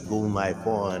us with Goon Life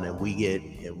on, and we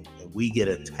get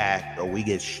attacked or we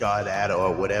get shot at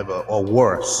or whatever, or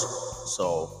worse.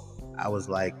 So I was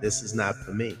like, this is not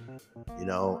for me, you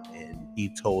know. And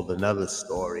he told another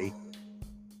story,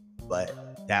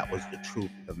 but that was the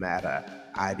truth of the matter.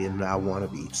 I did not want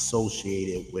to be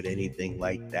associated with anything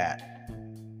like that.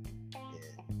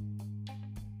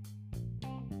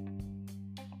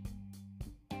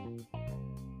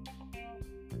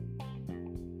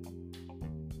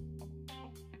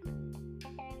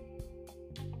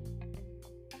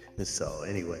 So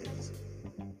anyways,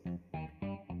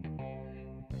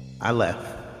 I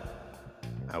left.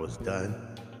 I was done.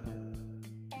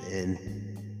 Then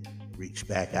reached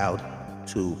back out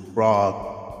to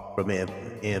Frog from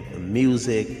Anthem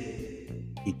Music.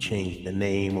 He changed the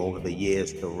name over the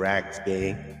years to Rax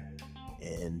Gang.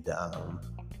 And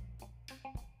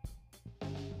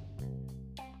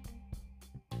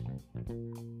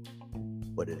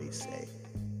what did he say?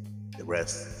 The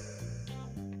rest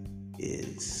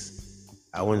is,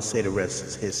 I wouldn't say the rest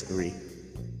is history,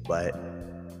 but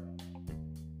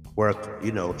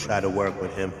try to work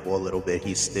with him for a little bit.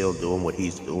 He's still doing what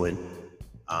he's doing.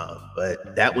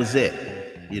 But that was it.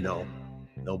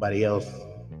 Nobody else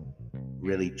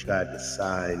really tried to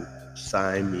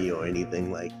sign me or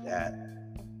anything like that.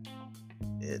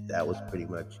 That was pretty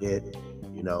much it,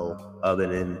 other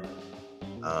than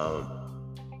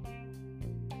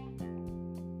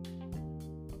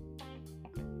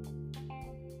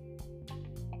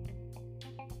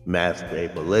Mass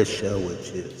Grave Militia, which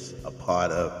is a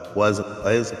part of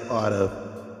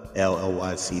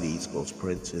LLYC, the East Coast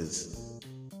Prince's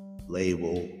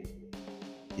label,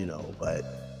 but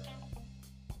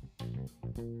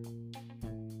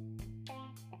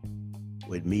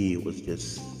with me it was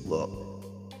just, look,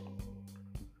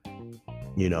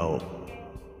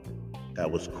 that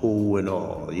was cool and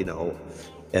all,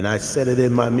 and I said it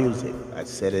in my music. I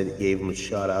said it, gave him a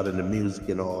shout out in the music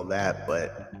and all that,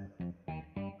 but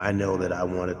I know that I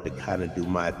wanted to kind of do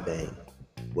my thing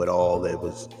with all that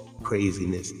was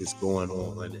craziness that's going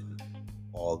on and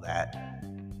all that.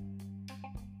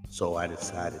 So I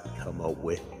decided to come up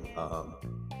with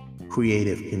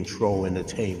Creative Control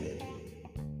Entertainment.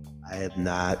 I have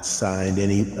not signed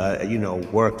any,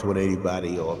 worked with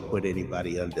anybody or put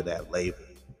anybody under that label.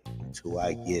 Until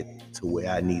I get to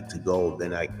where I need to go,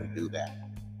 then I can do that.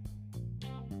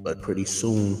 But pretty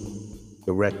soon,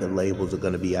 the record labels are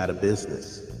going to be out of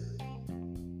business.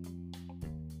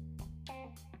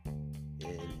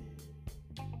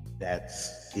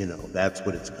 That's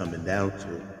what it's coming down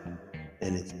to.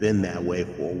 And it's been that way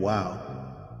for a while.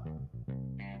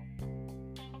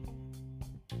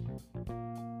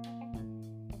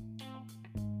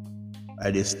 I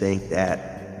just think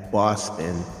that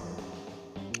Boston,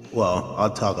 well, I'll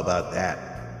talk about that.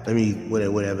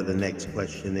 Whatever the next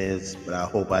question is, but I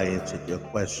hope I answered your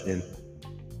question.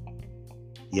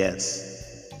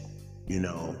 Yes,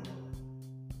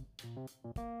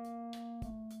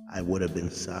 I would have been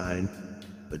signed,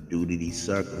 but due to these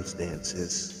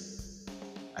circumstances,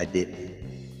 I didn't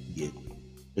get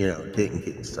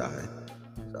signed.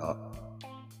 So,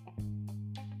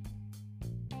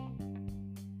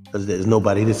 because there's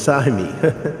nobody to sign me,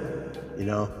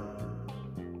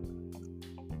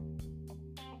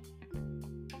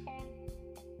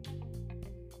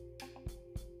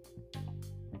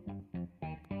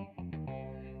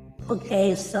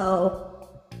 Okay, so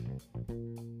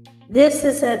this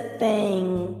is a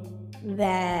thing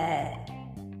that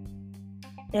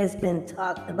has been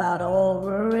talked about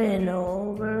over and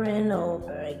over and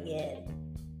over again.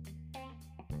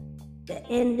 The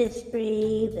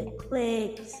industry, the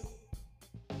cliques,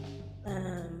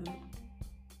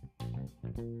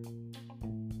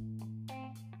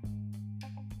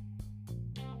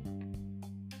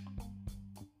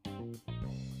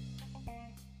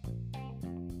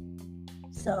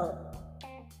 so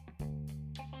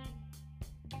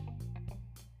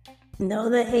know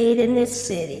the hate in this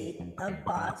city of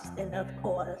Boston, of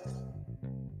course.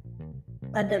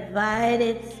 A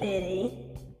divided city,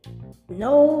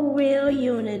 no real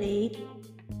unity,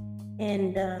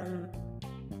 and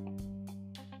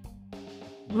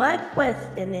my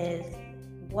question is,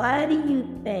 why do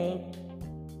you think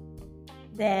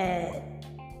that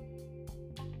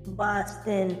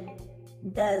Boston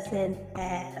doesn't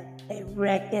have a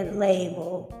record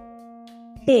label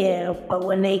here, but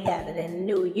when they got it in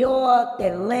New York,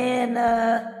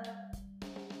 Atlanta,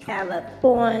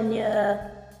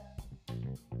 California,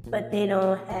 but they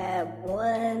don't have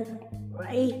one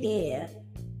right here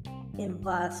in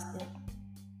Boston?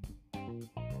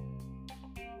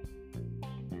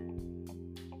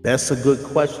 That's a good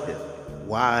question.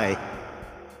 Why?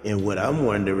 And what I'm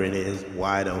wondering is,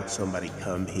 why don't somebody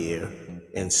come here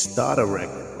and start a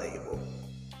record label?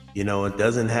 You know, it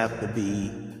doesn't have to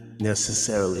be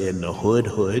necessarily in the hood,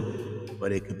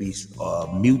 but it could be a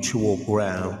mutual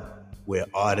ground where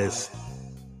artists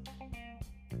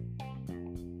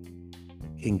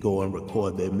can go and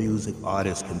record their music,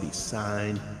 artists can be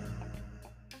signed,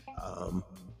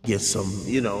 get some,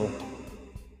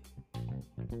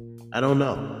 I don't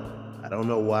know. I don't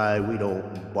know why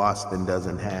Boston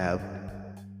doesn't have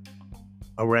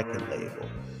a record label.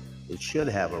 It should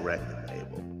have a record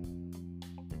label.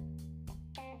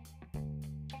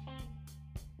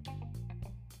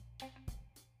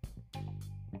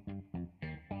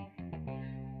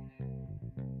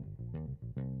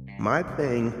 My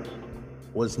thing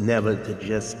was never to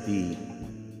just be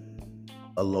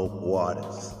a local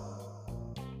artist.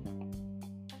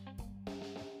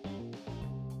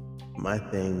 My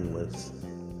thing was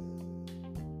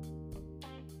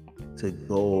to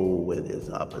go where there's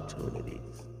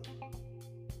opportunities.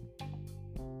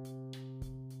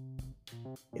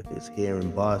 If it's here in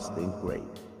Boston, great.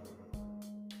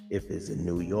 If it's in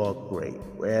New York, great.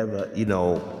 Wherever,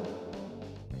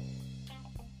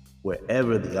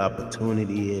 wherever the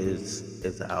opportunity is,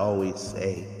 as I always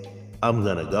say, I'm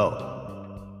gonna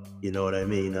go. You know what I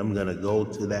mean? I'm gonna go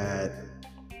to that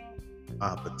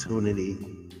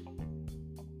opportunity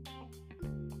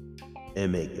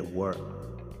and make it work.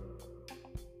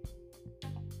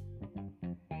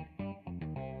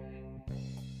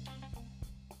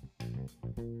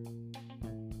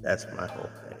 That's my whole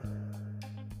thing.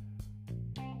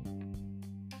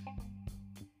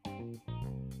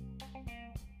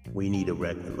 We need a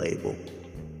record label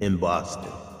in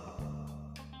Boston.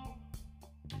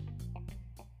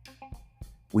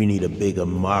 We need a bigger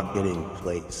marketing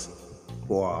place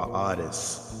for our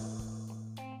artists.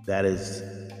 That is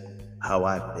how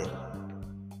I feel.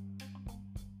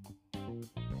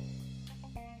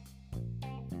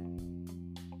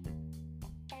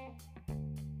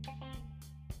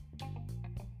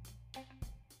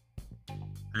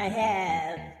 I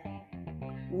have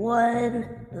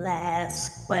one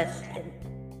last question.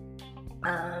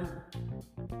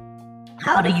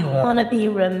 How do you want to be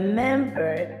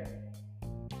remembered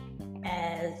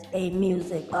as a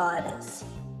music artist?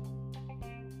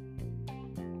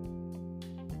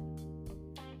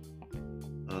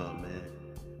 Oh man.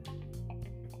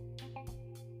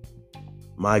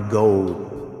 My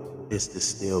goal is to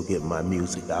still get my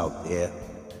music out there.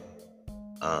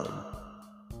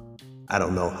 I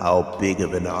don't know how big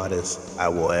of an artist I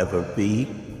will ever be.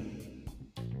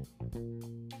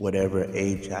 Whatever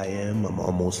age I am, I'm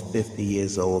almost 50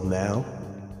 years old now.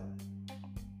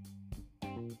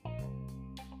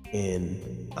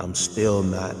 And I'm still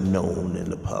not known in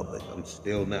the public. I'm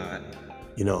still not,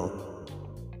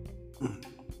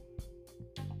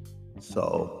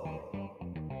 So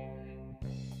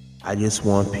I just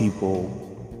want people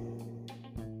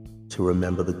to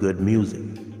remember the good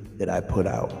music that I put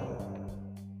out.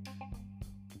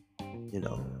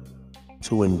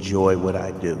 To enjoy what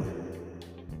I do.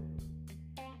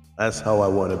 That's how I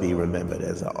want to be remembered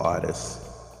as an artist.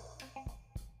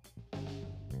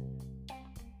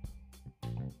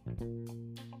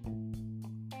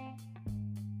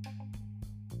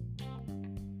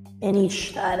 Any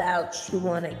shout outs you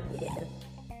want to give?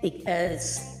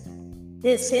 Because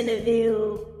this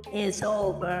interview is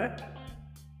over,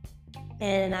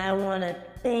 and I want to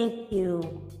thank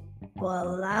you for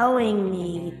allowing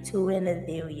me to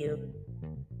interview you.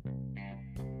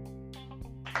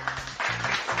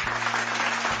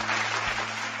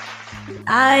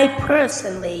 I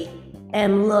personally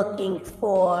am looking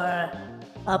for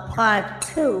a part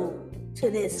 2 to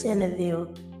this interview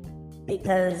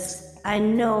because I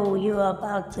know you're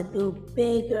about to do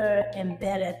bigger and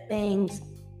better things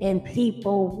and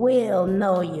people will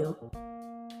know you.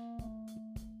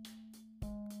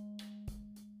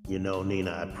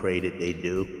 Nina, I pray that they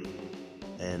do.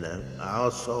 And I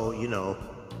also,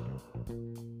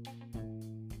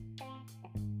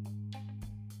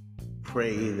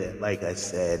 pray that, like I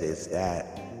said, is that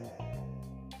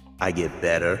I get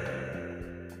better,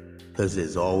 because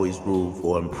there's always room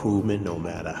for improvement, no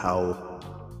matter how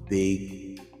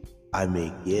big I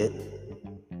may get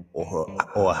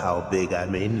or how big I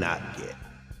may not get.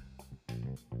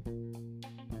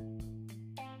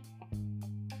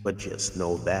 But just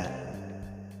know that.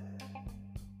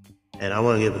 And I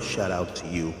want to give a shout out to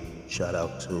you, shout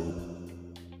out to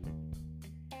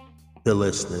the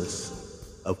listeners,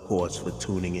 of course, for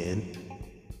tuning in.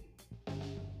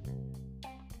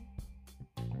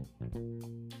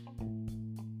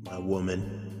 My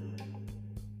woman,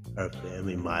 her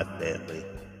family, my family,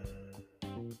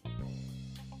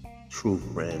 true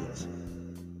friends.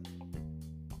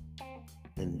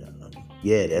 And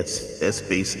yeah, that's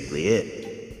basically it.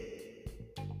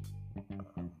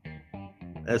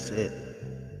 That's it.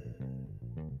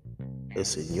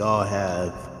 Listen, y'all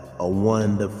have a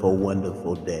wonderful,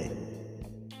 wonderful day.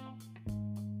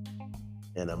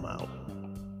 And I'm out.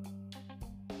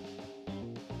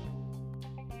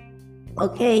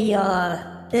 Okay,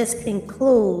 y'all, this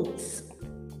concludes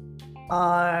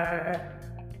our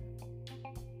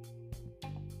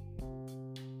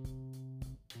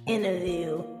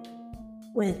interview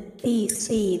with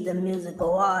d-cee, the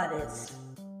musical artist.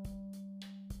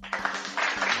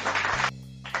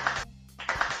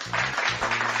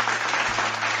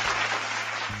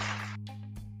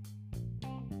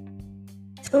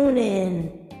 Tune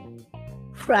in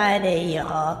Friday,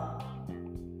 y'all.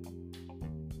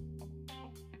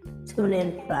 Tune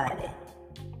in Friday.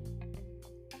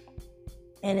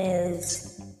 And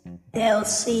as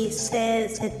d-cee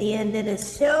says at the end of the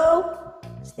show,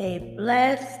 stay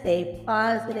blessed, stay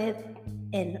positive,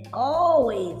 and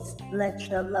always let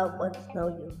your loved ones know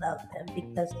you love them,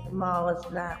 because tomorrow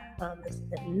is not promised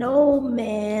to no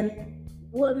man,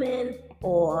 woman,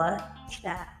 or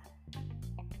child.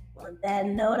 On that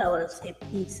note, I want to say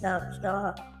peace out,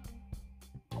 y'all.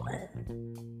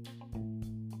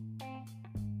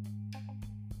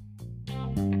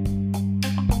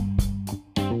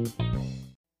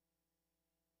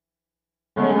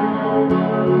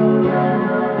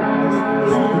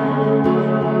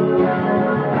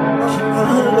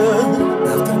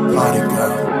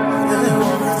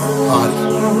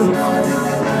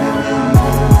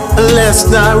 Let's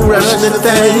not rush into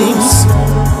things,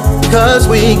 'cause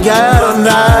we got all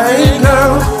night,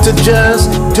 girl, to just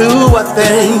do our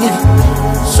thing.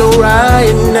 So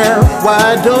right now,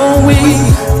 why don't we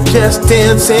just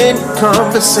dance and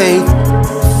conversate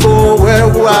for a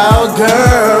while,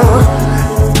 girl?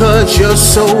 'Cause you're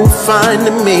so fine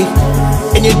to me,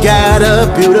 and you got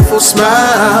a beautiful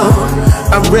smile.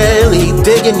 I'm really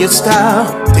digging your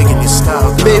style.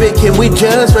 Baby, can we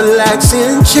just relax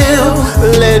and chill?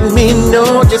 Let me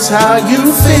know just how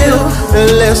you feel.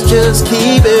 Let's just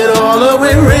keep it all the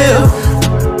way real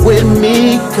with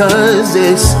me, 'cause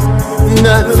it's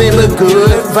nothing but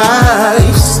good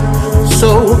vibes.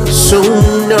 So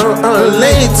sooner or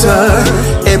later,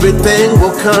 everything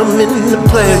will come into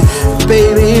play.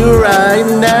 Baby, right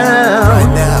now,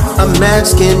 I'm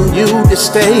asking you to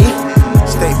stay.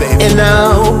 Baby. And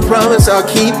I'll promise I'll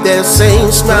keep that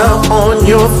same smile on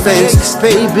your face.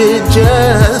 Baby,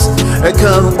 just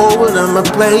come over to my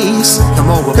place. Come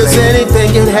over, 'cause baby, anything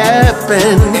can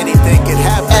happen. Anything can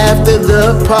happen after the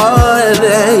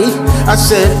party. I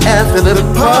said after the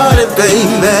party,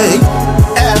 baby.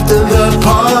 After the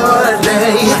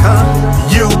party,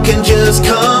 you can just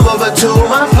come over to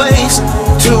my place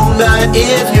tonight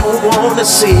if you wanna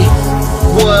see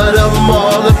what I'm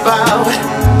all about.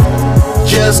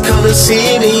 Just come and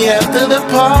see me after the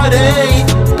party,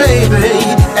 baby,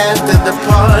 after the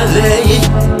party.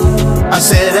 I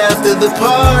said after the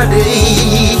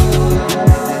party.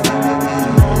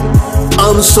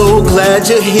 I'm so glad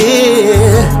you're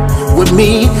here with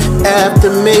me after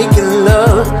making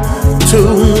love to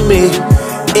me.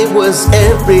 It was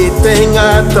everything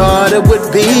I thought it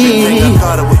would be.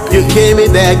 You gave me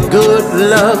that good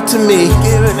love to me.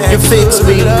 You fixed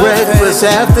me breakfast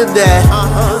after that.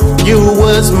 You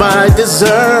was my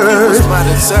dessert.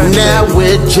 Now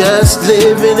we're just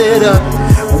living it up.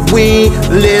 We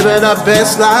living our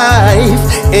best life.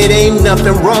 It ain't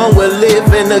nothing wrong with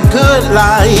living a good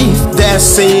life. That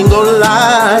single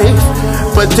life.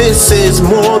 But this is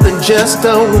more than just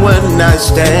a one-night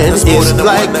stand. It's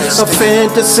like a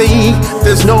fantasy.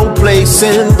 There's no place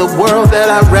in the world that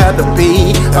I'd rather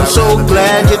be. I'm so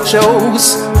glad you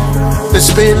chose to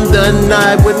spend the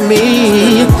night with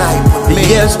me.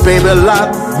 Yes, baby, a lot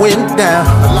went down.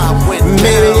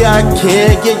 Maybe I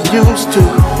can't get used to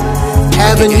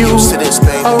having you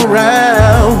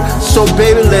around. So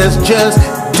baby, let's just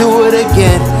do it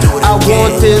again. I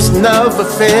want this love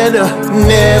affair to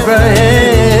never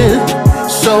end.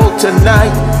 So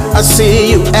tonight, I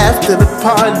see you after the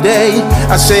party.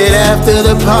 I said after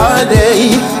the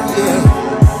party.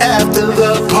 After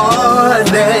the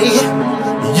party,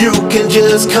 you can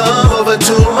just come over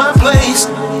to my place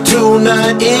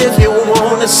tonight if you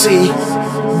wanna see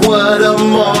what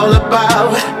I'm all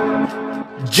about.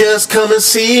 Just come and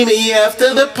see me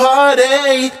after the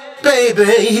party,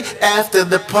 baby, after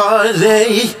the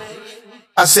party.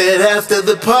 I said after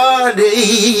the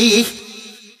party.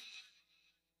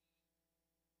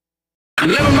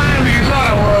 Never mind who you thought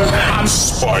I was.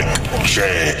 Spike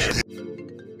Jam.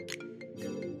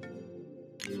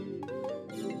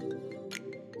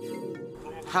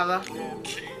 Hello?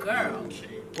 Girl,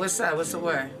 what's up? What's the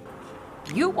word?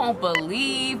 You won't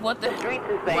believe what the streets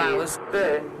is saying. Wow, what's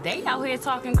good? They out here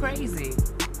talking crazy.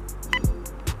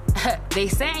 They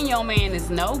saying your man is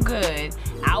no good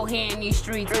out here in these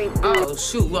streets. Oh,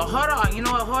 shoot. Well, hold on. You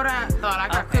know what? Hold on. I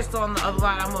got Crystal on the other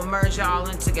line. I'm going to merge y'all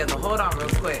in together. Hold on real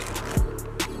quick.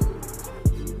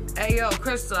 Hey, yo,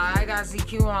 Crystal, I got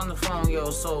ZQ on the phone, yo,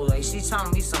 so, like, she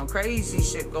telling me some crazy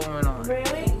shit going on.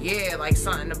 Really? Yeah, like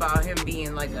something about him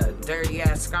being, like, a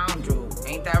dirty-ass scoundrel.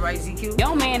 Ain't that right, ZQ?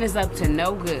 Your man is up to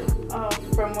no good. Oh,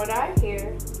 from what I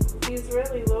hear, he's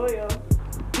really loyal.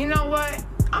 You know what?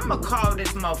 I'm gonna call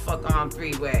this motherfucker on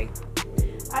three-way.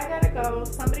 I gotta go.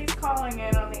 Somebody's calling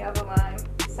in on the other line.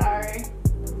 Sorry.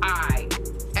 Alright.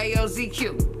 Hey, yo,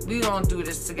 ZQ, we gonna do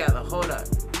this together. Hold up.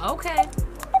 Okay.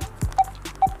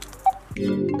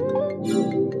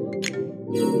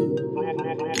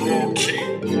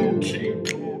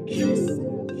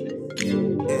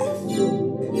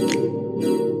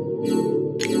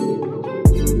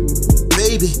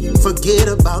 Baby, forget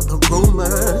about the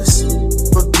rumors.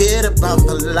 Forget about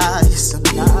the lies.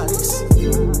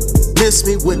 Miss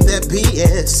me with that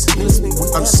BS.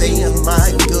 I'm saying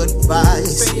my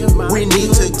goodbyes. We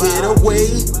need to get away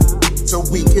so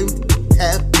we can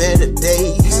have better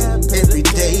days. Every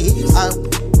day I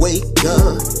wake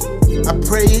up, I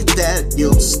pray that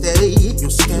you'll stay.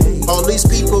 All these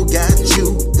people got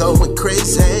you going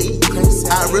crazy.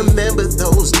 I remember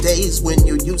those days when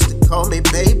you used to call me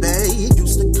baby.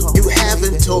 You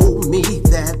haven't told me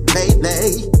that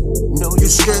lately. No, you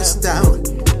stressed out.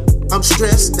 I'm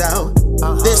stressed out.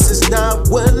 This is not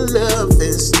what love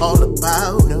is all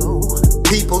about.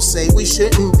 People say we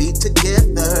shouldn't be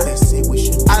together.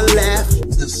 I laugh.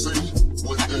 They say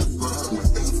whatever.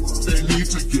 They need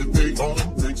to get their own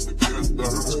things together.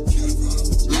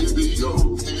 Baby,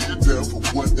 I'm here down for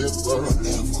whatever.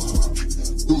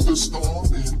 Through the storm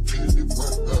and any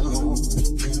weather.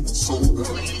 So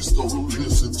please don't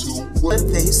listen to what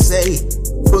they say.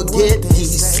 Forget he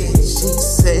said, she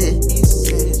said.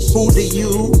 Who do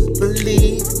you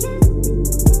believe?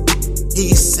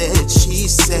 He said, she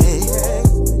said.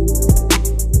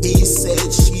 He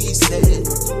said, she said.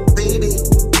 Baby,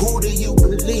 who do you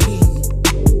believe?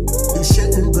 You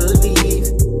shouldn't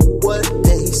believe what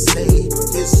they say.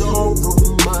 It's all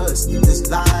rumors, it's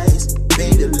lies.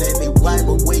 Baby, let me wipe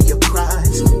away your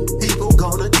cries. People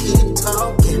gonna keep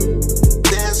talking.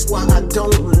 That's why I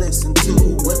don't listen to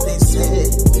what they said.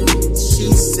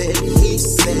 She said, he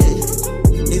said.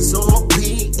 It's all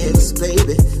BS,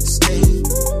 baby. Stay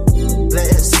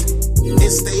blessed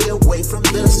and stay away from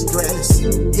the stress.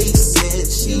 He said,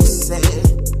 she said.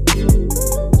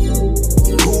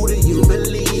 Who do you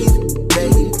believe,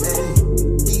 baby?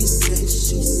 He said,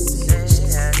 she said, she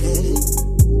said.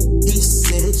 He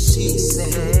said, she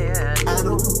said. I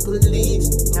don't believe.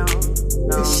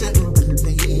 You shouldn't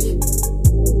believe.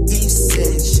 He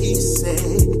said, she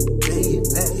said,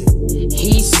 baby.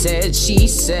 He said, she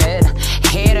said,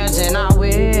 haters in our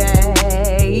way,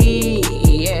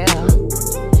 yeah.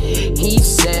 He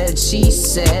said, she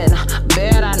said,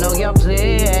 bet I know your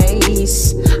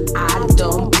place. I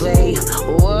don't play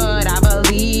what I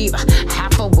believe,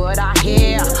 half of what I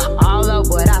hear, all of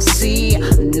what I see.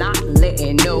 Not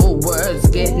letting no words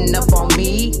getting up on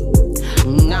me.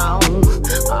 No,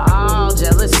 all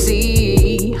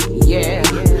jealousy, yeah.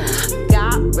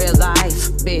 Got real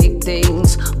life, big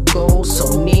things, go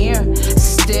so near,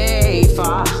 stay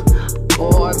far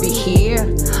or be here.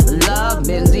 Love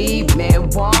me, leave me,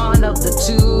 one of the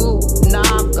two.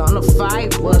 Not gonna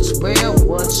fight what's real,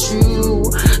 what's true.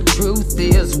 Truth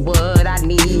is what I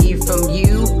need from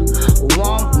you.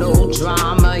 Want no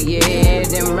drama, yeah,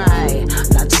 then right.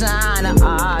 Not trying to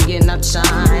argue, not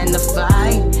trying to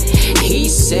fight. He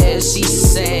said, she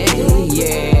said,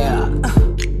 yeah.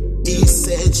 He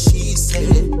said, she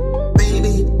said.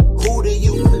 Baby, who do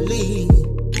you believe?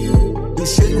 You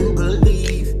shouldn't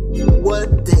believe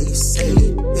what they say.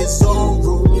 It's all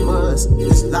rumors,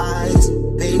 it's lies.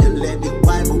 Baby, let me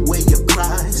wipe away your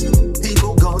cries.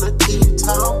 People gonna keep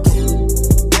talking.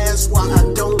 That's why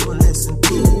I don't listen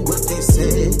to what they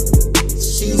say.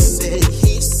 She said,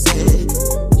 he said.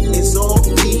 It's all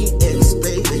BS,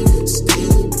 baby. Stay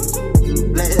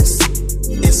blessed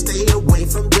and stay away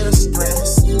from the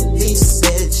stress. He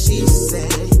said, she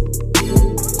said.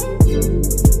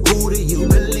 Who do you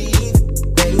believe,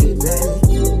 baby?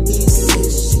 He said,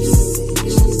 she said,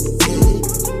 she said.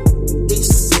 He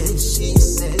said,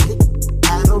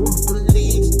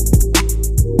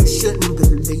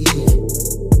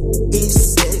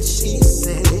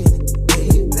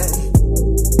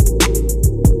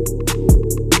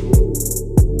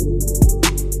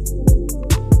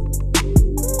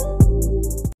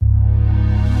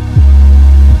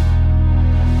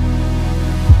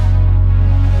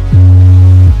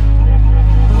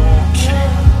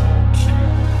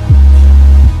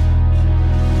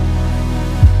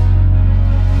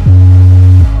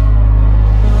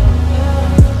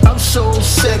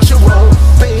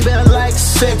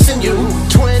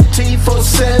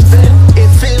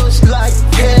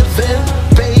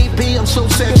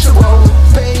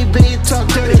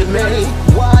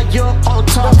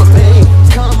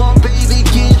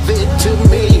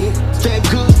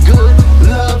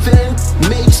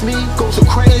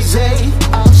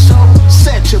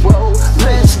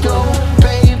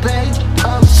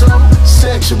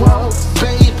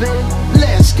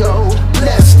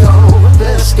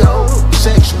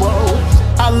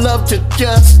 to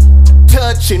just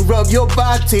touch and rub your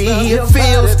body. It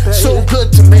feels so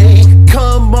good to me.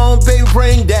 Come on, baby,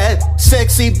 bring that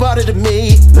sexy body to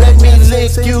me. Let me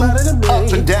lick you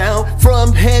up and down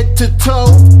from head to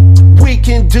toe. We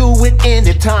can do it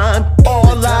anytime.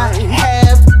 All I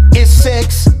have is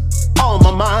sex on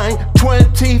my mind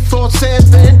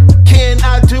 24/7. Can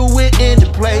I do it in the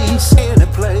place?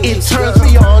 It turns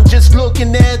me on just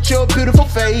looking at your beautiful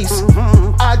face.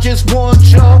 I just want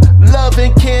your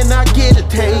loving, can I get a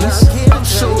taste? I'm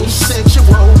so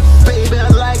sexual, baby, I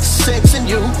like sexing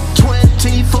you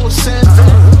 24/7.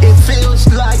 It feels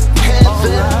like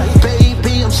heaven,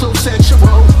 baby, I'm so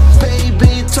sexual.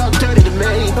 Baby, talk dirty to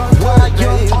me while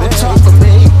you're on top of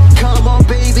me. Come on,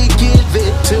 baby, give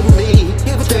it to me.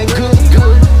 That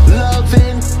good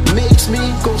loving makes me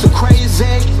go so crazy.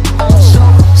 I'm so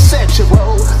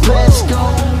sexual, let's go,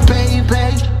 baby.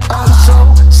 I'm so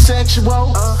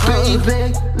sexual,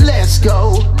 baby. Let's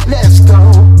go, let's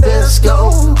go, let's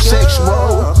go,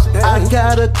 sexual. I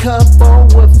got a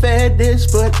couple of fetishes,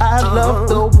 but I love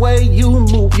the way you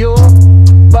move your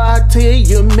body.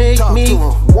 You make me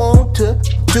want to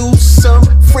do some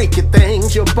freaky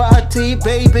things. Your body,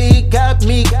 baby, got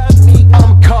me.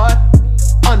 I'm caught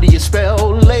under your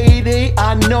spell, lady.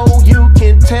 I know you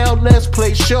can tell. Let's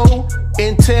play show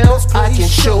until I can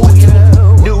show you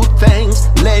new things.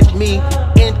 Let me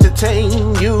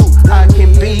entertain you. I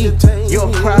can be your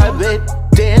private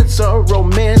dancer.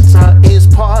 Romance is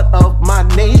part of my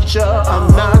nature. I'm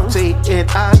naughty and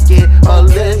I get a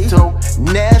little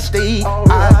nasty.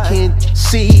 I can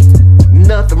see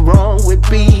nothing wrong with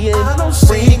being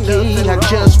freaky. I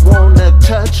just wanna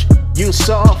touch you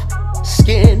soft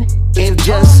skin and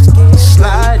just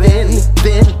sliding,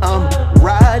 then I'm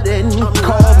riding.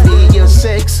 Call me a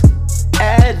sex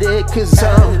addict, cause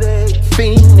I'm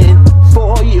fiending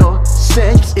for your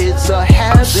sex. It's a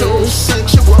habit. I'm so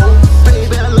sexual,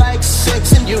 baby, I like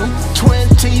sexing you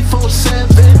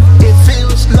 24/7. It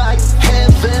feels like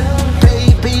heaven,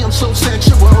 baby, I'm so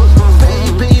sexual.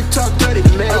 Baby, talk dirty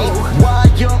to me while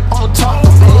you're on top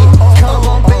of me. Come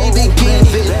on, baby,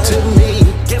 give it to me.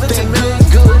 That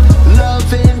good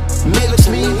loving makes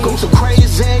me go so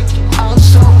crazy. I'm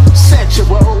so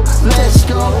sexual. Let's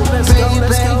go, baby.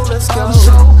 I'm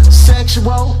so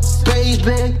sexual,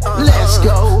 baby. Let's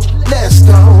go, let's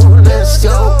go, let's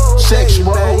go,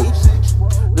 sexual.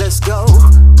 Let's go,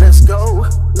 let's go,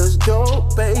 let's go,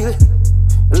 baby.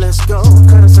 Let's go,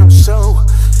 cause I'm so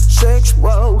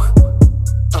sexual.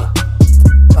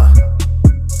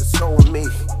 It's so with me,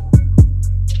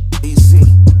 d-cee,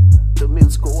 the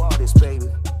musical artist, baby.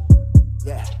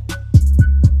 Yeah.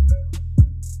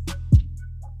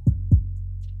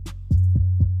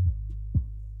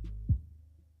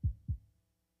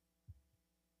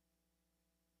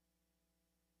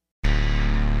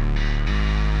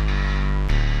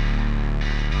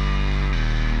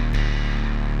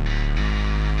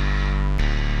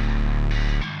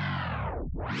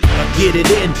 Get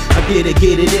it in, I get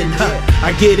it in, huh?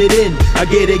 I get it in, I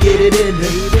get it in,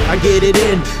 I get it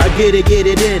in, I get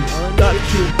it in. Thought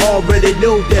you already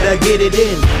knew that I get it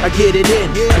in, I get it in,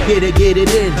 I get it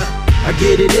in, I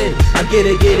get it in, I get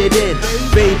it in.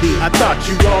 Baby, I thought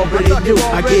you already knew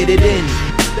I get it in,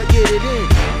 I get it in.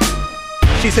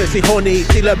 She said she horny,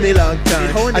 she loved me long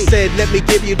time. I said let me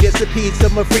give you just a piece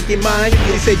of my freaking mind.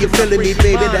 She said you're feeling me,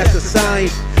 baby, that's a sign.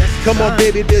 Come on,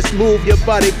 baby, just move your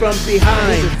body from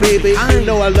behind. Baby, you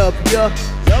know I love ya.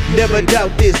 Never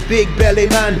doubt this big belly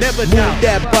man. Never move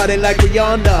that body like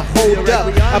Rihanna. Hold up,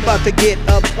 I'm about to get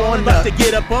up on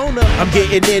her. I'm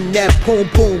getting in that boom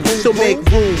boom, so make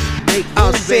room.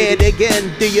 I'll say it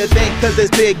again. Do you think cause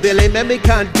it's big Billy, man, me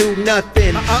can't do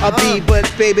nothing. I'll be,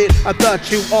 but baby, I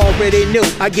thought you already knew.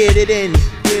 I get it in.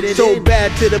 So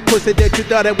bad to the pussy that you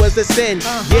thought it was a sin.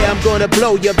 Yeah, I'm gonna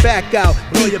blow your back out.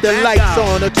 Keep the lights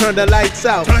on or turn the lights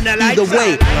out. Either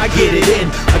way, I get it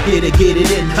in. I get it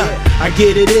in. I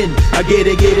get it in. I get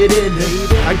it in.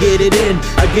 I get it in.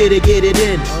 I get it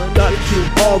in. Thought you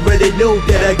already knew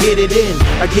that I get it in.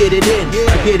 I get it in.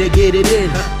 I get it in.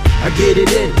 I get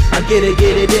it in. I get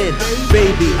it in.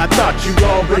 Baby, I thought you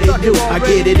already knew. I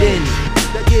get it in.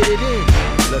 I get it in.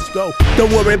 Let's go.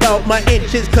 Don't worry about my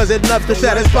inches, cause it's enough to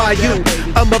satisfy you.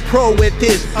 I'm a pro at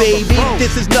this, baby.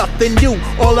 This is nothing new.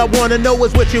 All I wanna know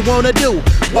is what you wanna do.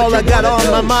 All I got on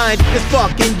my mind is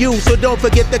fucking you. So don't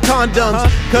forget the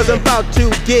condoms, cause I'm about to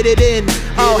get it in.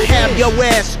 I'll have your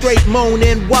ass straight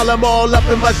moaning while I'm all up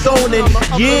in my zoning.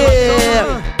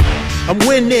 Yeah, I'm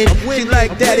winning. She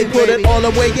like daddy, put it all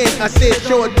the way in. I said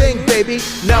sure thing, baby.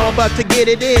 Now I'm about to get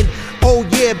it in. Oh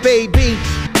yeah, baby.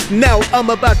 Now I'm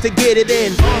about to get it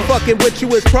in. Fucking with you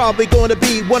is probably gonna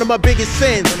be one of my biggest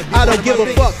sins. I don't give a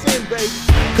fuck,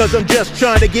 cause I'm just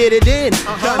trying to get it in.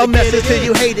 A message to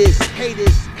you haters.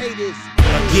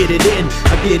 I get it in,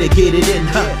 I get it in,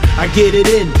 I get it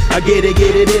in, I get it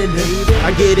in,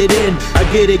 I get it in, I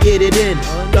get it in.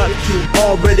 Thought you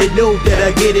already knew that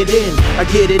I get it in, I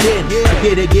get it in, I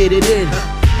get it in,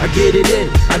 I get it in,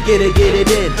 I get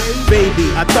it in. Baby,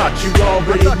 I thought you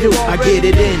already knew I get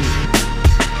it in.